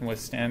molecule that can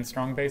withstand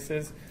strong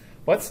bases.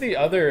 What's the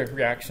other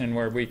reaction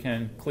where we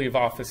can cleave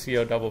off a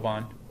CO double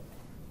bond?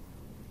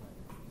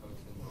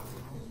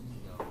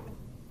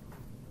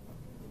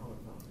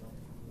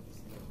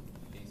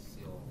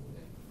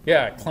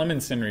 Yeah,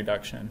 Clemmensen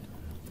reduction.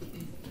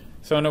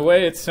 So in a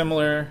way, it's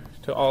similar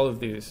to all of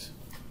these.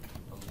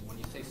 When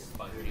you say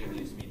spongy, do you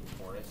just mean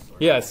porous? Or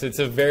Yes, it's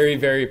a very,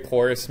 very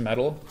porous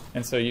metal,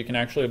 and so you can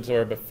actually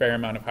absorb a fair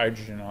amount of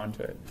hydrogen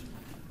onto it.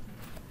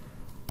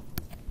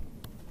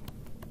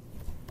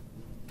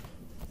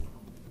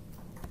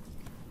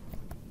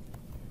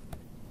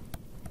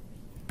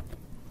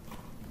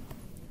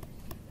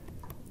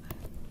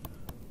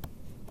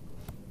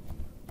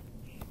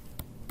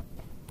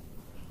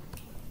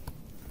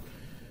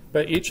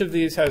 But each of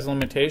these has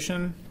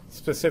limitation.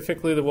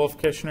 Specifically, the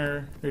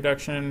Wolff-Kishner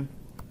reduction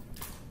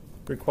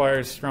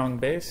requires strong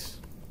base.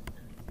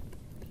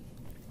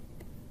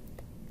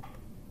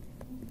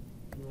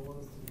 You don't want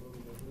us to know the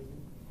mechanism?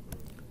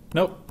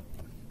 Nope.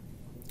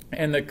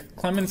 And the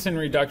Clemmensen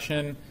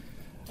reduction,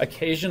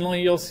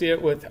 occasionally you'll see it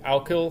with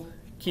alkyl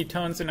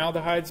ketones and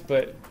aldehydes,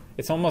 but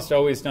it's almost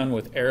always done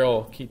with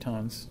aryl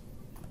ketones.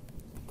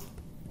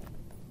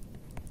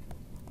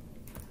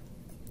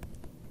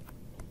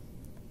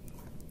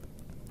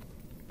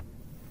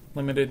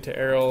 Limited to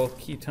aryl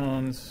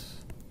ketones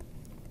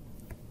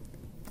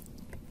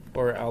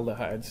or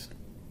aldehydes.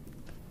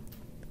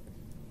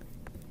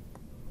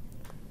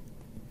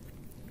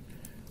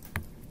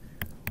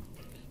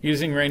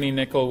 Using rainy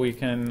nickel, we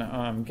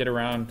can get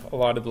around a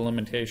lot of the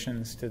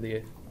limitations to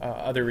the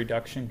other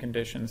reduction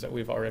conditions that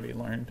we've already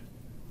learned.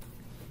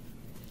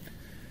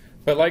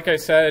 But like I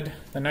said,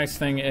 the nice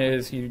thing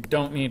is you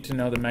don't need to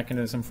know the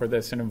mechanism for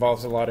this. It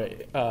involves a lot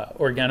of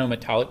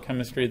organometallic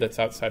chemistry that's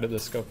outside of the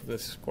scope of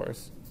this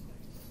course.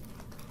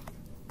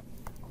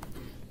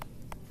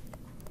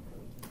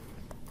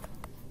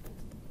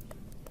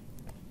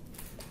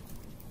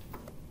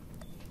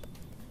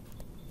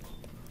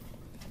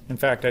 In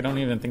fact, I don't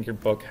even think your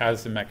book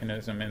has the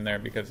mechanism in there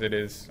because it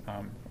is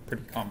a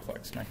pretty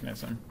complex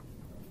mechanism.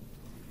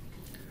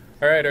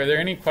 All right, are there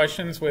any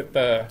questions with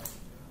the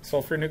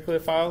sulfur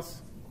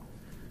nucleophiles?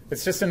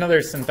 It's just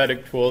another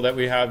synthetic tool that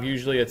we have.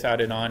 Usually it's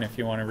added on if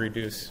you want to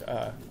reduce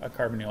a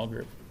carbonyl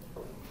group.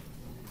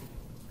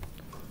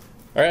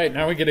 All right,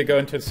 now we get to go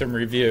into some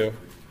review.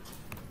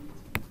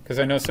 Because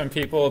I know some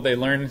people, they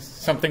learn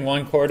something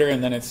one quarter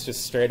and then it's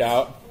just straight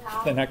out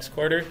the next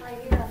quarter.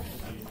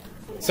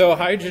 So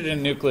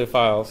hydrogen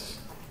nucleophiles.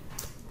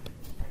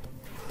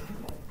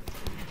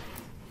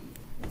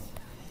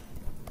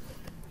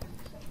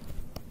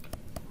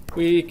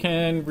 We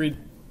can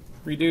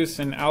reduce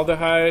an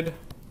aldehyde.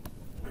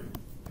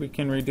 We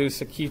can reduce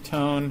a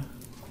ketone.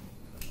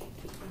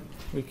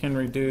 We can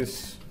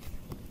reduce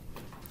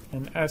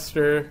an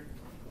ester.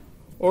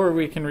 Or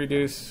we can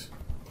reduce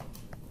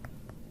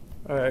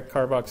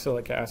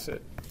carboxylic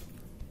acid.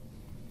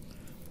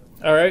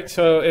 All right,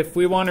 so if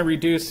we want to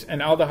reduce an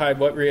aldehyde,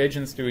 what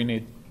reagents do we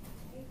need?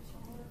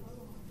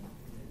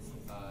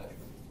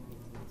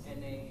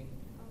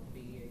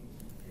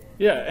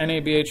 Yeah,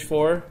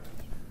 NaBH4.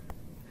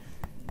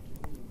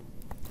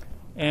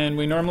 And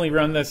we normally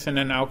run this in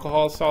an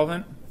alcohol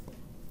solvent.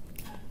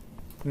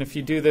 And if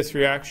you do this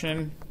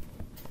reaction,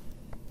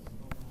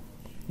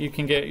 you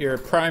can get your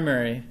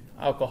primary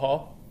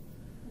alcohol.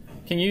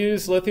 Can you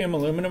use lithium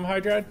aluminum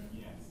hydride?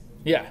 Yes.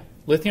 Yeah,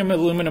 lithium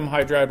aluminum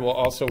hydride will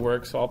also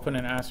work, so I'll put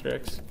an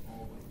asterisk.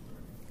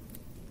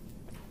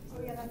 Oh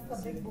yeah,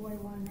 that's the big boy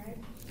one, right?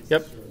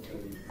 Yep.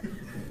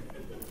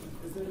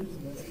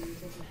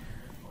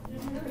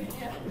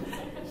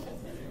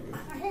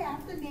 Hey, I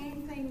have to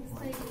name things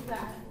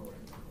that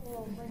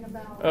will bring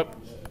about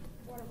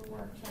whatever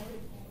works, right?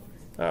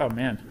 Oh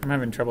man, I'm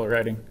having trouble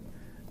writing.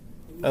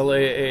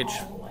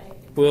 LAH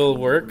will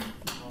work.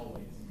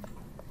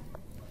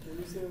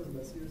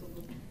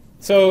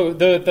 So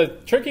the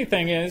tricky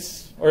thing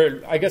is,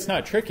 or I guess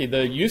not tricky,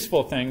 the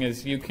useful thing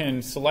is you can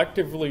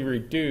selectively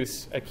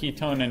reduce a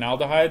ketone and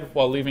aldehyde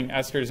while leaving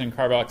esters and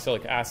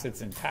carboxylic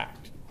acids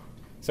intact.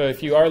 So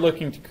if you are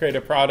looking to create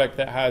a product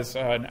that has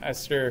an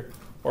ester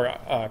or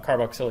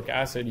carboxylic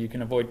acid, you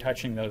can avoid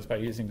touching those by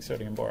using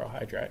sodium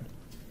borohydride.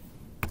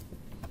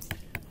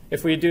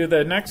 If we do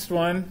the next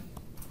one,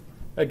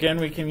 again,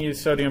 we can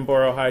use sodium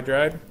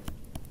borohydride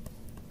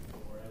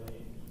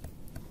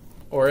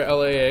or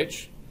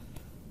LAH.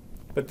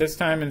 But this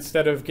time,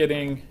 instead of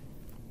getting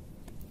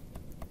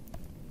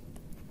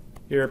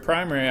your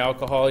primary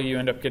alcohol, you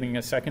end up getting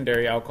a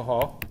secondary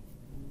alcohol.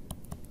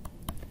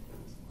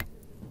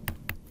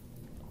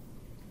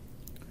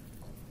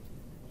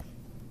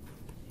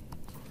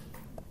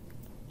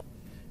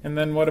 And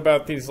then what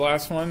about these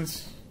last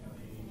ones?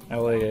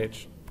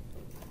 LAH.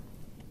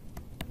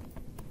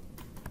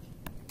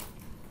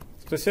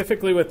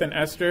 Specifically with an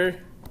ester,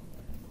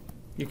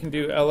 you can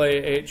do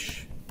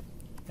LAH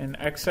in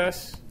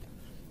excess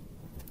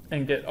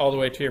and get all the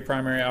way to your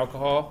primary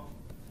alcohol.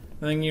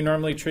 And then you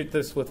normally treat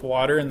this with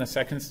water in the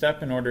second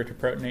step in order to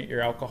protonate your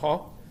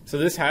alcohol. So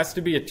this has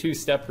to be a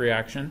two-step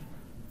reaction.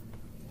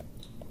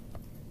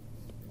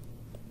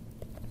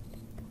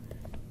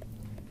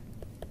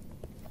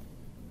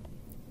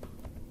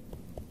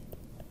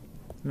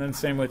 And then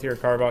same with your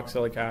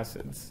carboxylic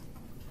acids.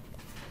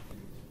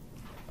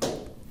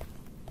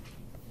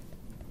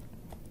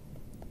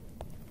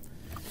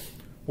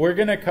 We're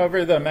going to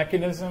cover the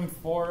mechanism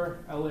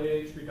for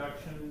LAH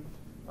reduction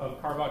of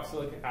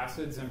carboxylic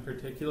acids in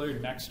particular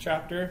next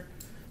chapter.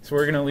 So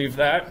we're going to leave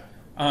that.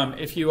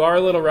 If you are a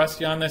little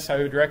rusty on this, I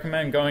would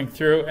recommend going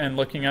through and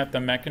looking at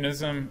the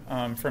mechanism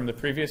from the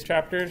previous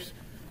chapters.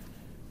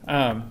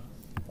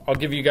 I'll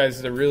give you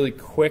guys the really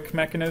quick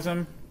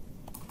mechanism.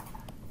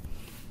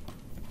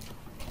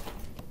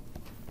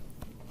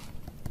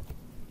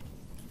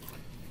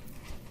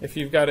 If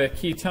you've got a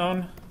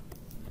ketone,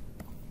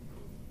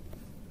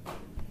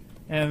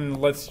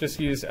 and let's just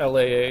use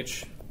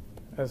LAH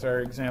as our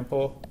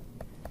example.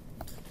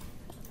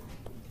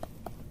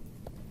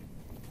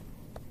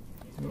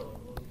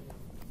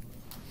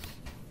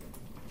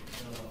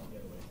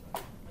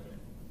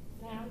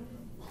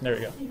 There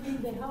we go.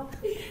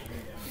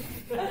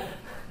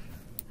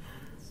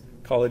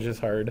 College is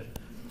hard.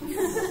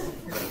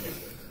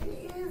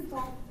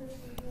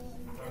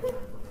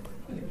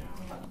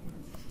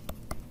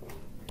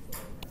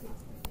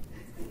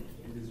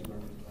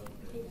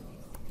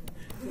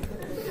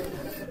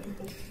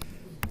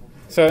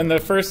 So in the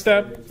first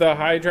step, the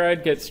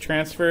hydride gets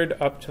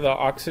transferred up to the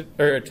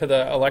to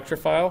the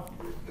electrophile.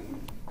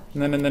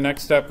 And then in the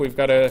next step, we've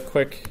got a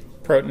quick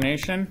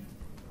protonation.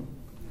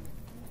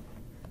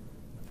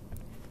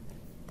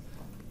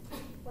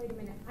 Wait a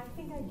minute. I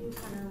think I do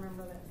kind of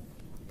remember this.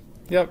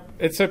 Yep.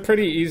 It's a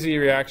pretty easy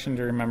reaction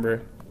to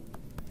remember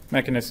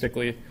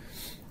mechanistically.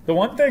 The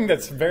one thing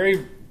that's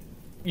very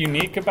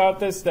unique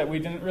about this that we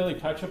didn't really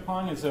touch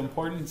upon is the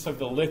importance of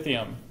the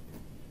lithium.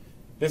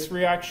 This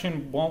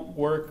reaction won't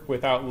work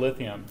without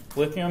lithium.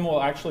 Lithium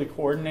will actually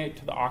coordinate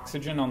to the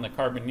oxygen on the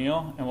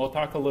carbonyl, and we'll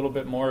talk a little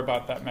bit more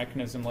about that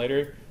mechanism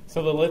later.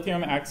 So the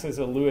lithium acts as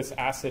a Lewis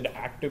acid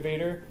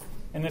activator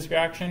in this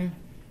reaction.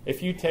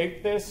 If you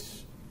take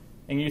this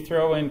and you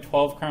throw in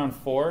 12 crown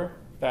 4,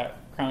 that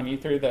crown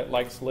ether that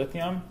likes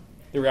lithium,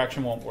 the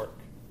reaction won't work.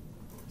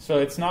 So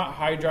it's not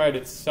hydride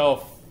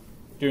itself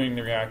doing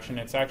the reaction.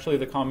 It's actually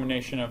the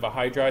combination of a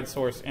hydride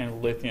source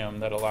and lithium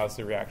that allows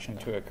the reaction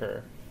to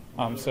occur.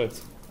 So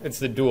it's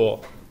the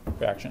dual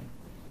reaction.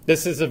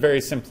 This is a very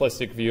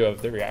simplistic view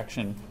of the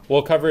reaction.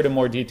 We'll cover it in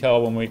more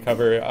detail when we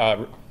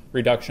cover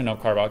reduction of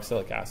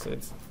carboxylic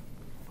acids.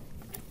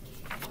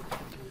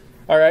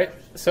 All right,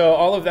 so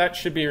all of that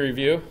should be a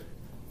review.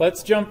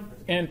 Let's jump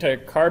into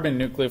carbon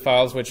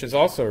nucleophiles, which is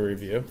also a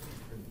review.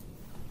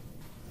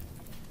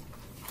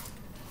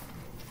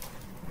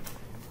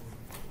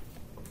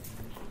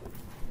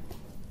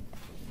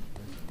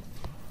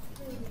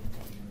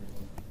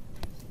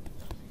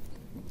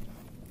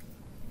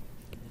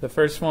 The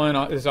first one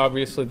is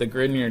obviously the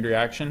Grignard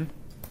reaction.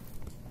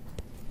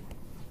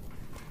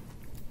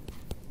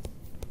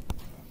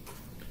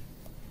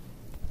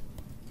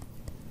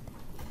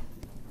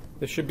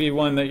 This should be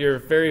one that you're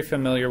very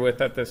familiar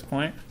with at this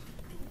point.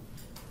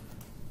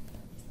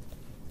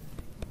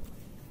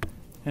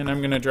 And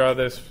I'm going to draw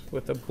this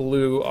with a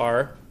blue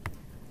R.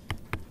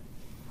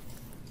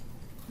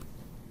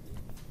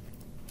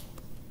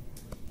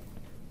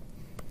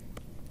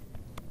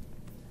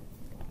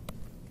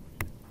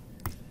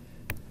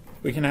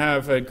 We can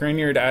have a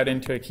Grignard add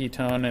into a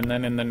ketone and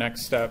then in the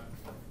next step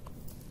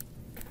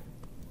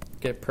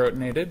get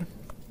protonated.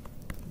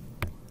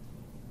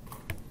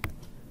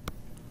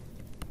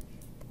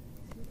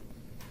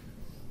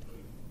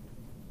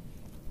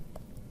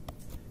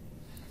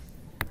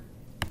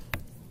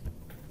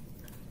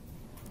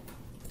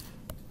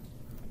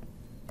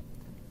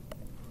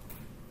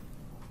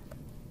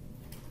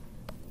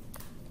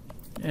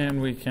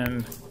 And we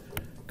can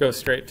go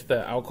straight to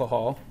the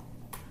alcohol.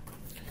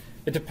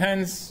 It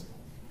depends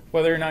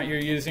whether or not you're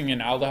using an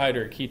aldehyde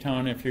or a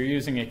ketone. If you're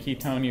using a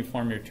ketone, you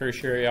form your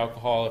tertiary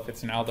alcohol. If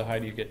it's an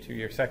aldehyde, you get to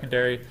your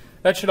secondary.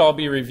 That should all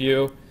be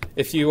review.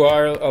 If you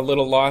are a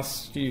little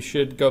lost, you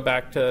should go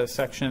back to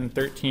section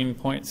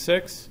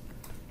 13.6.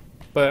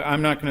 But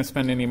I'm not going to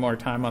spend any more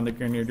time on the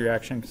Grignard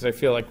reaction because I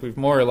feel like we've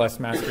more or less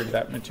mastered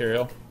that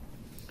material.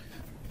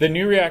 The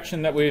new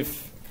reaction that we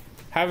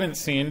haven't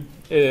seen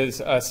is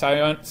a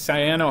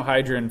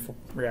cyanohydrin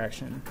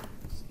reaction.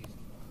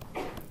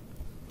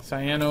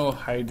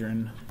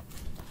 Cyanohydrin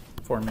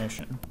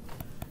formation.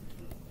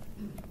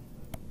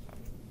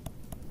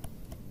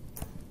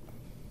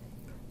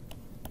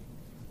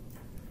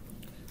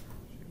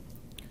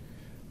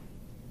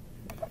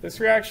 This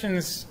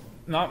reaction's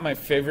not my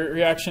favorite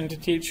reaction to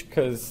teach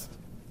because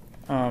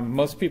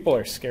most people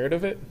are scared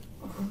of it.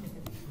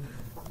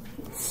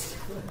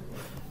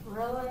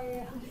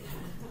 Really?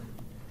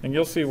 And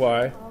you'll see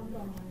why.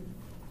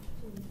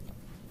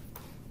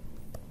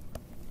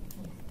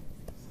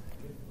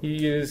 You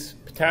use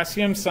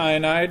potassium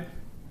cyanide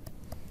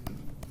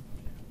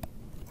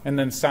and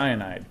then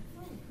cyanide.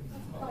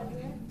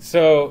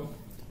 So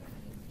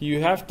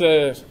you have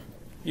to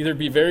either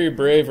be very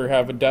brave or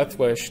have a death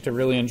wish to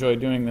really enjoy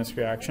doing this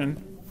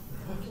reaction.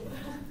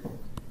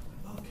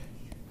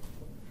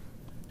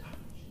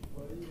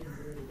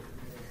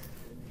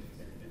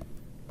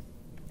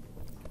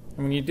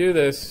 And when you do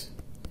this,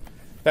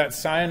 that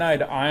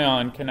cyanide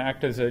ion can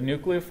act as a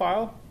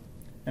nucleophile,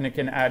 and it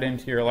can add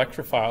into your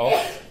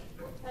electrophile.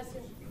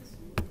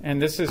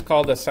 And this is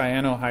called a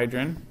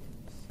cyanohydrin.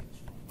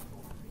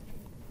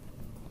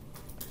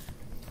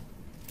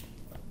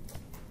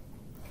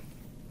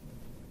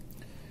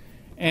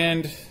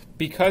 And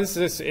because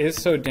this is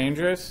so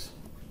dangerous,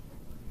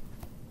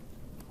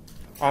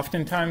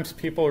 oftentimes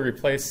people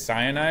replace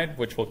cyanide,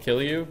 which will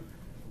kill you,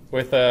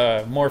 with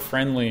a more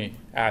friendly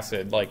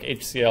acid like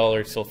HCl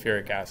or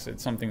sulfuric acid,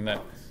 something that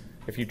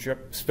if you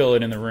spill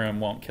it in the room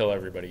won't kill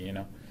everybody, you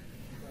know.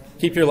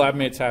 Keep your lab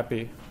mates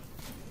happy.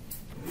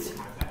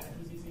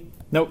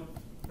 Nope.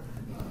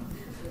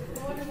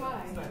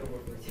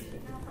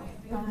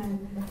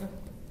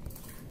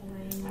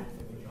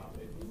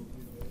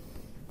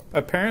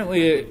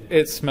 Apparently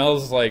it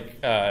smells like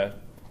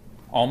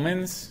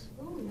almonds.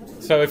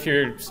 So if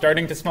you're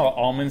starting to smell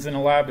almonds in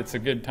a lab, it's a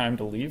good time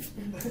to leave.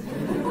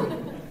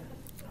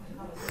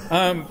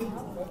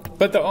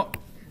 But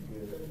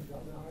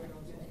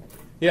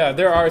yeah,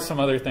 there are some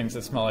other things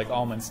that smell like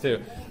almonds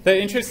too. The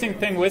interesting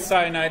thing with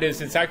cyanide is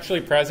it's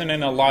actually present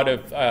in a lot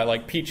of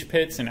like peach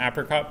pits and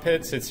apricot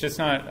pits. It's just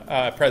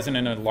not present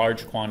in a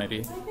large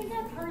quantity. I think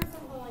I've heard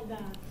something like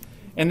that.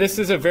 And this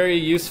is a very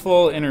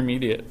useful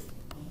intermediate.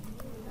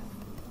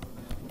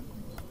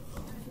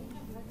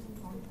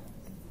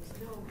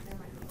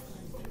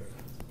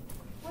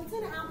 What's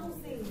an apple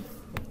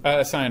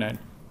seed? Cyanide.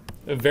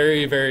 A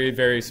very, very,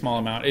 very small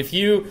amount. If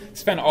you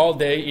spend all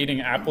day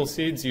eating apple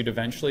seeds, you'd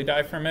eventually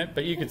die from it.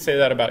 But you could say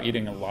that about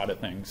eating a lot of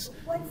things.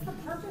 What's the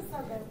purpose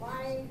of it?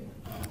 Why?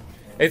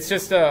 It's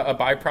just a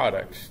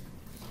byproduct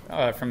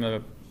from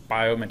the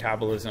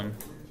biometabolism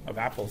of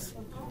apples.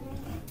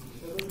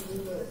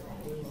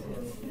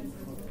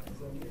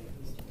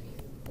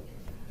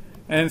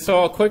 And so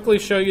I'll quickly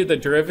show you the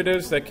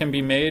derivatives that can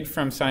be made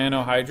from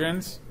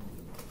cyanohydrins.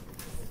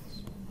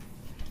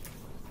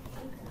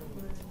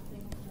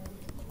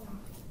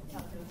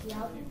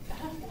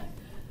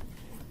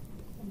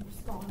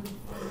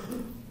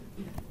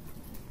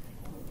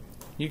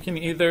 You can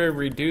either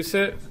reduce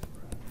it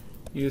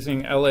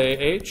using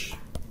LaH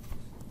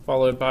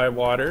followed by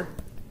water,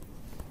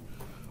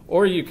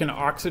 or you can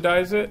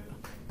oxidize it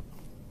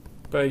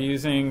by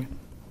using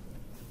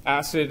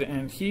acid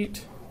and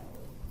heat.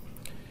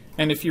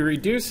 And if you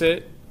reduce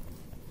it,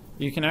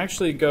 you can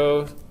actually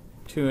go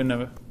to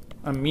an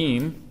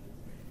amine.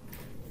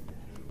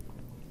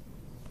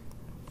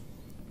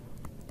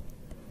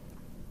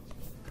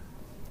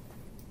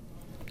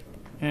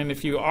 And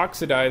if you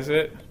oxidize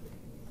it,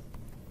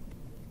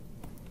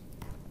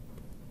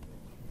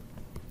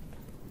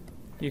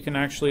 you can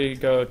actually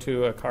go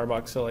to a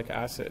carboxylic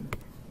acid.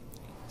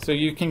 So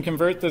you can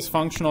convert this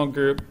functional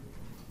group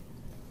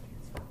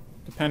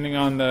depending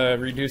on the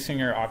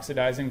reducing or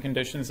oxidizing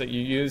conditions that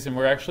you use. And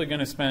we're actually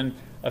going to spend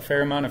a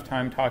fair amount of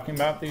time talking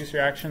about these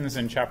reactions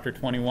in chapter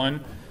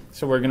 21.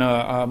 So we're going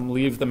to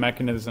leave the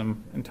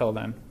mechanism until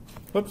then.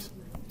 Whoops.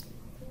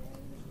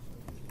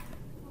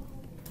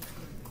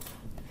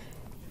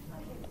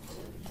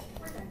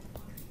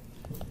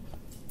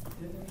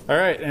 All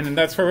right, and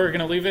that's where we're going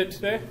to leave it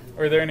today.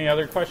 Are there any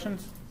other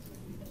questions?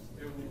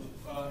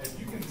 If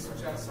you can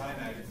switch out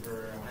cyanide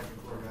for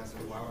hydrochloric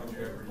acid, why would you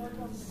ever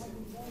use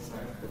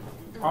cyanide?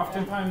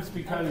 Oftentimes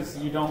because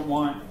you don't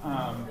want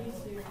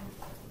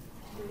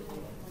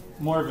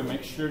more of a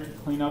mixture to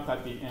clean up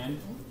at the end.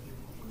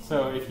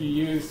 So if you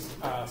use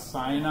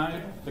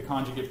cyanide, the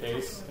conjugate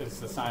base is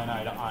the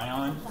cyanide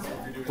ion,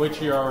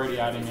 which you're already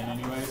adding in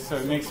anyway, so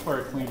it makes for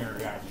a cleaner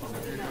reaction.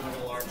 If you're doing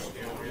a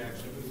large-scale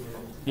reaction.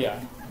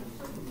 Yeah.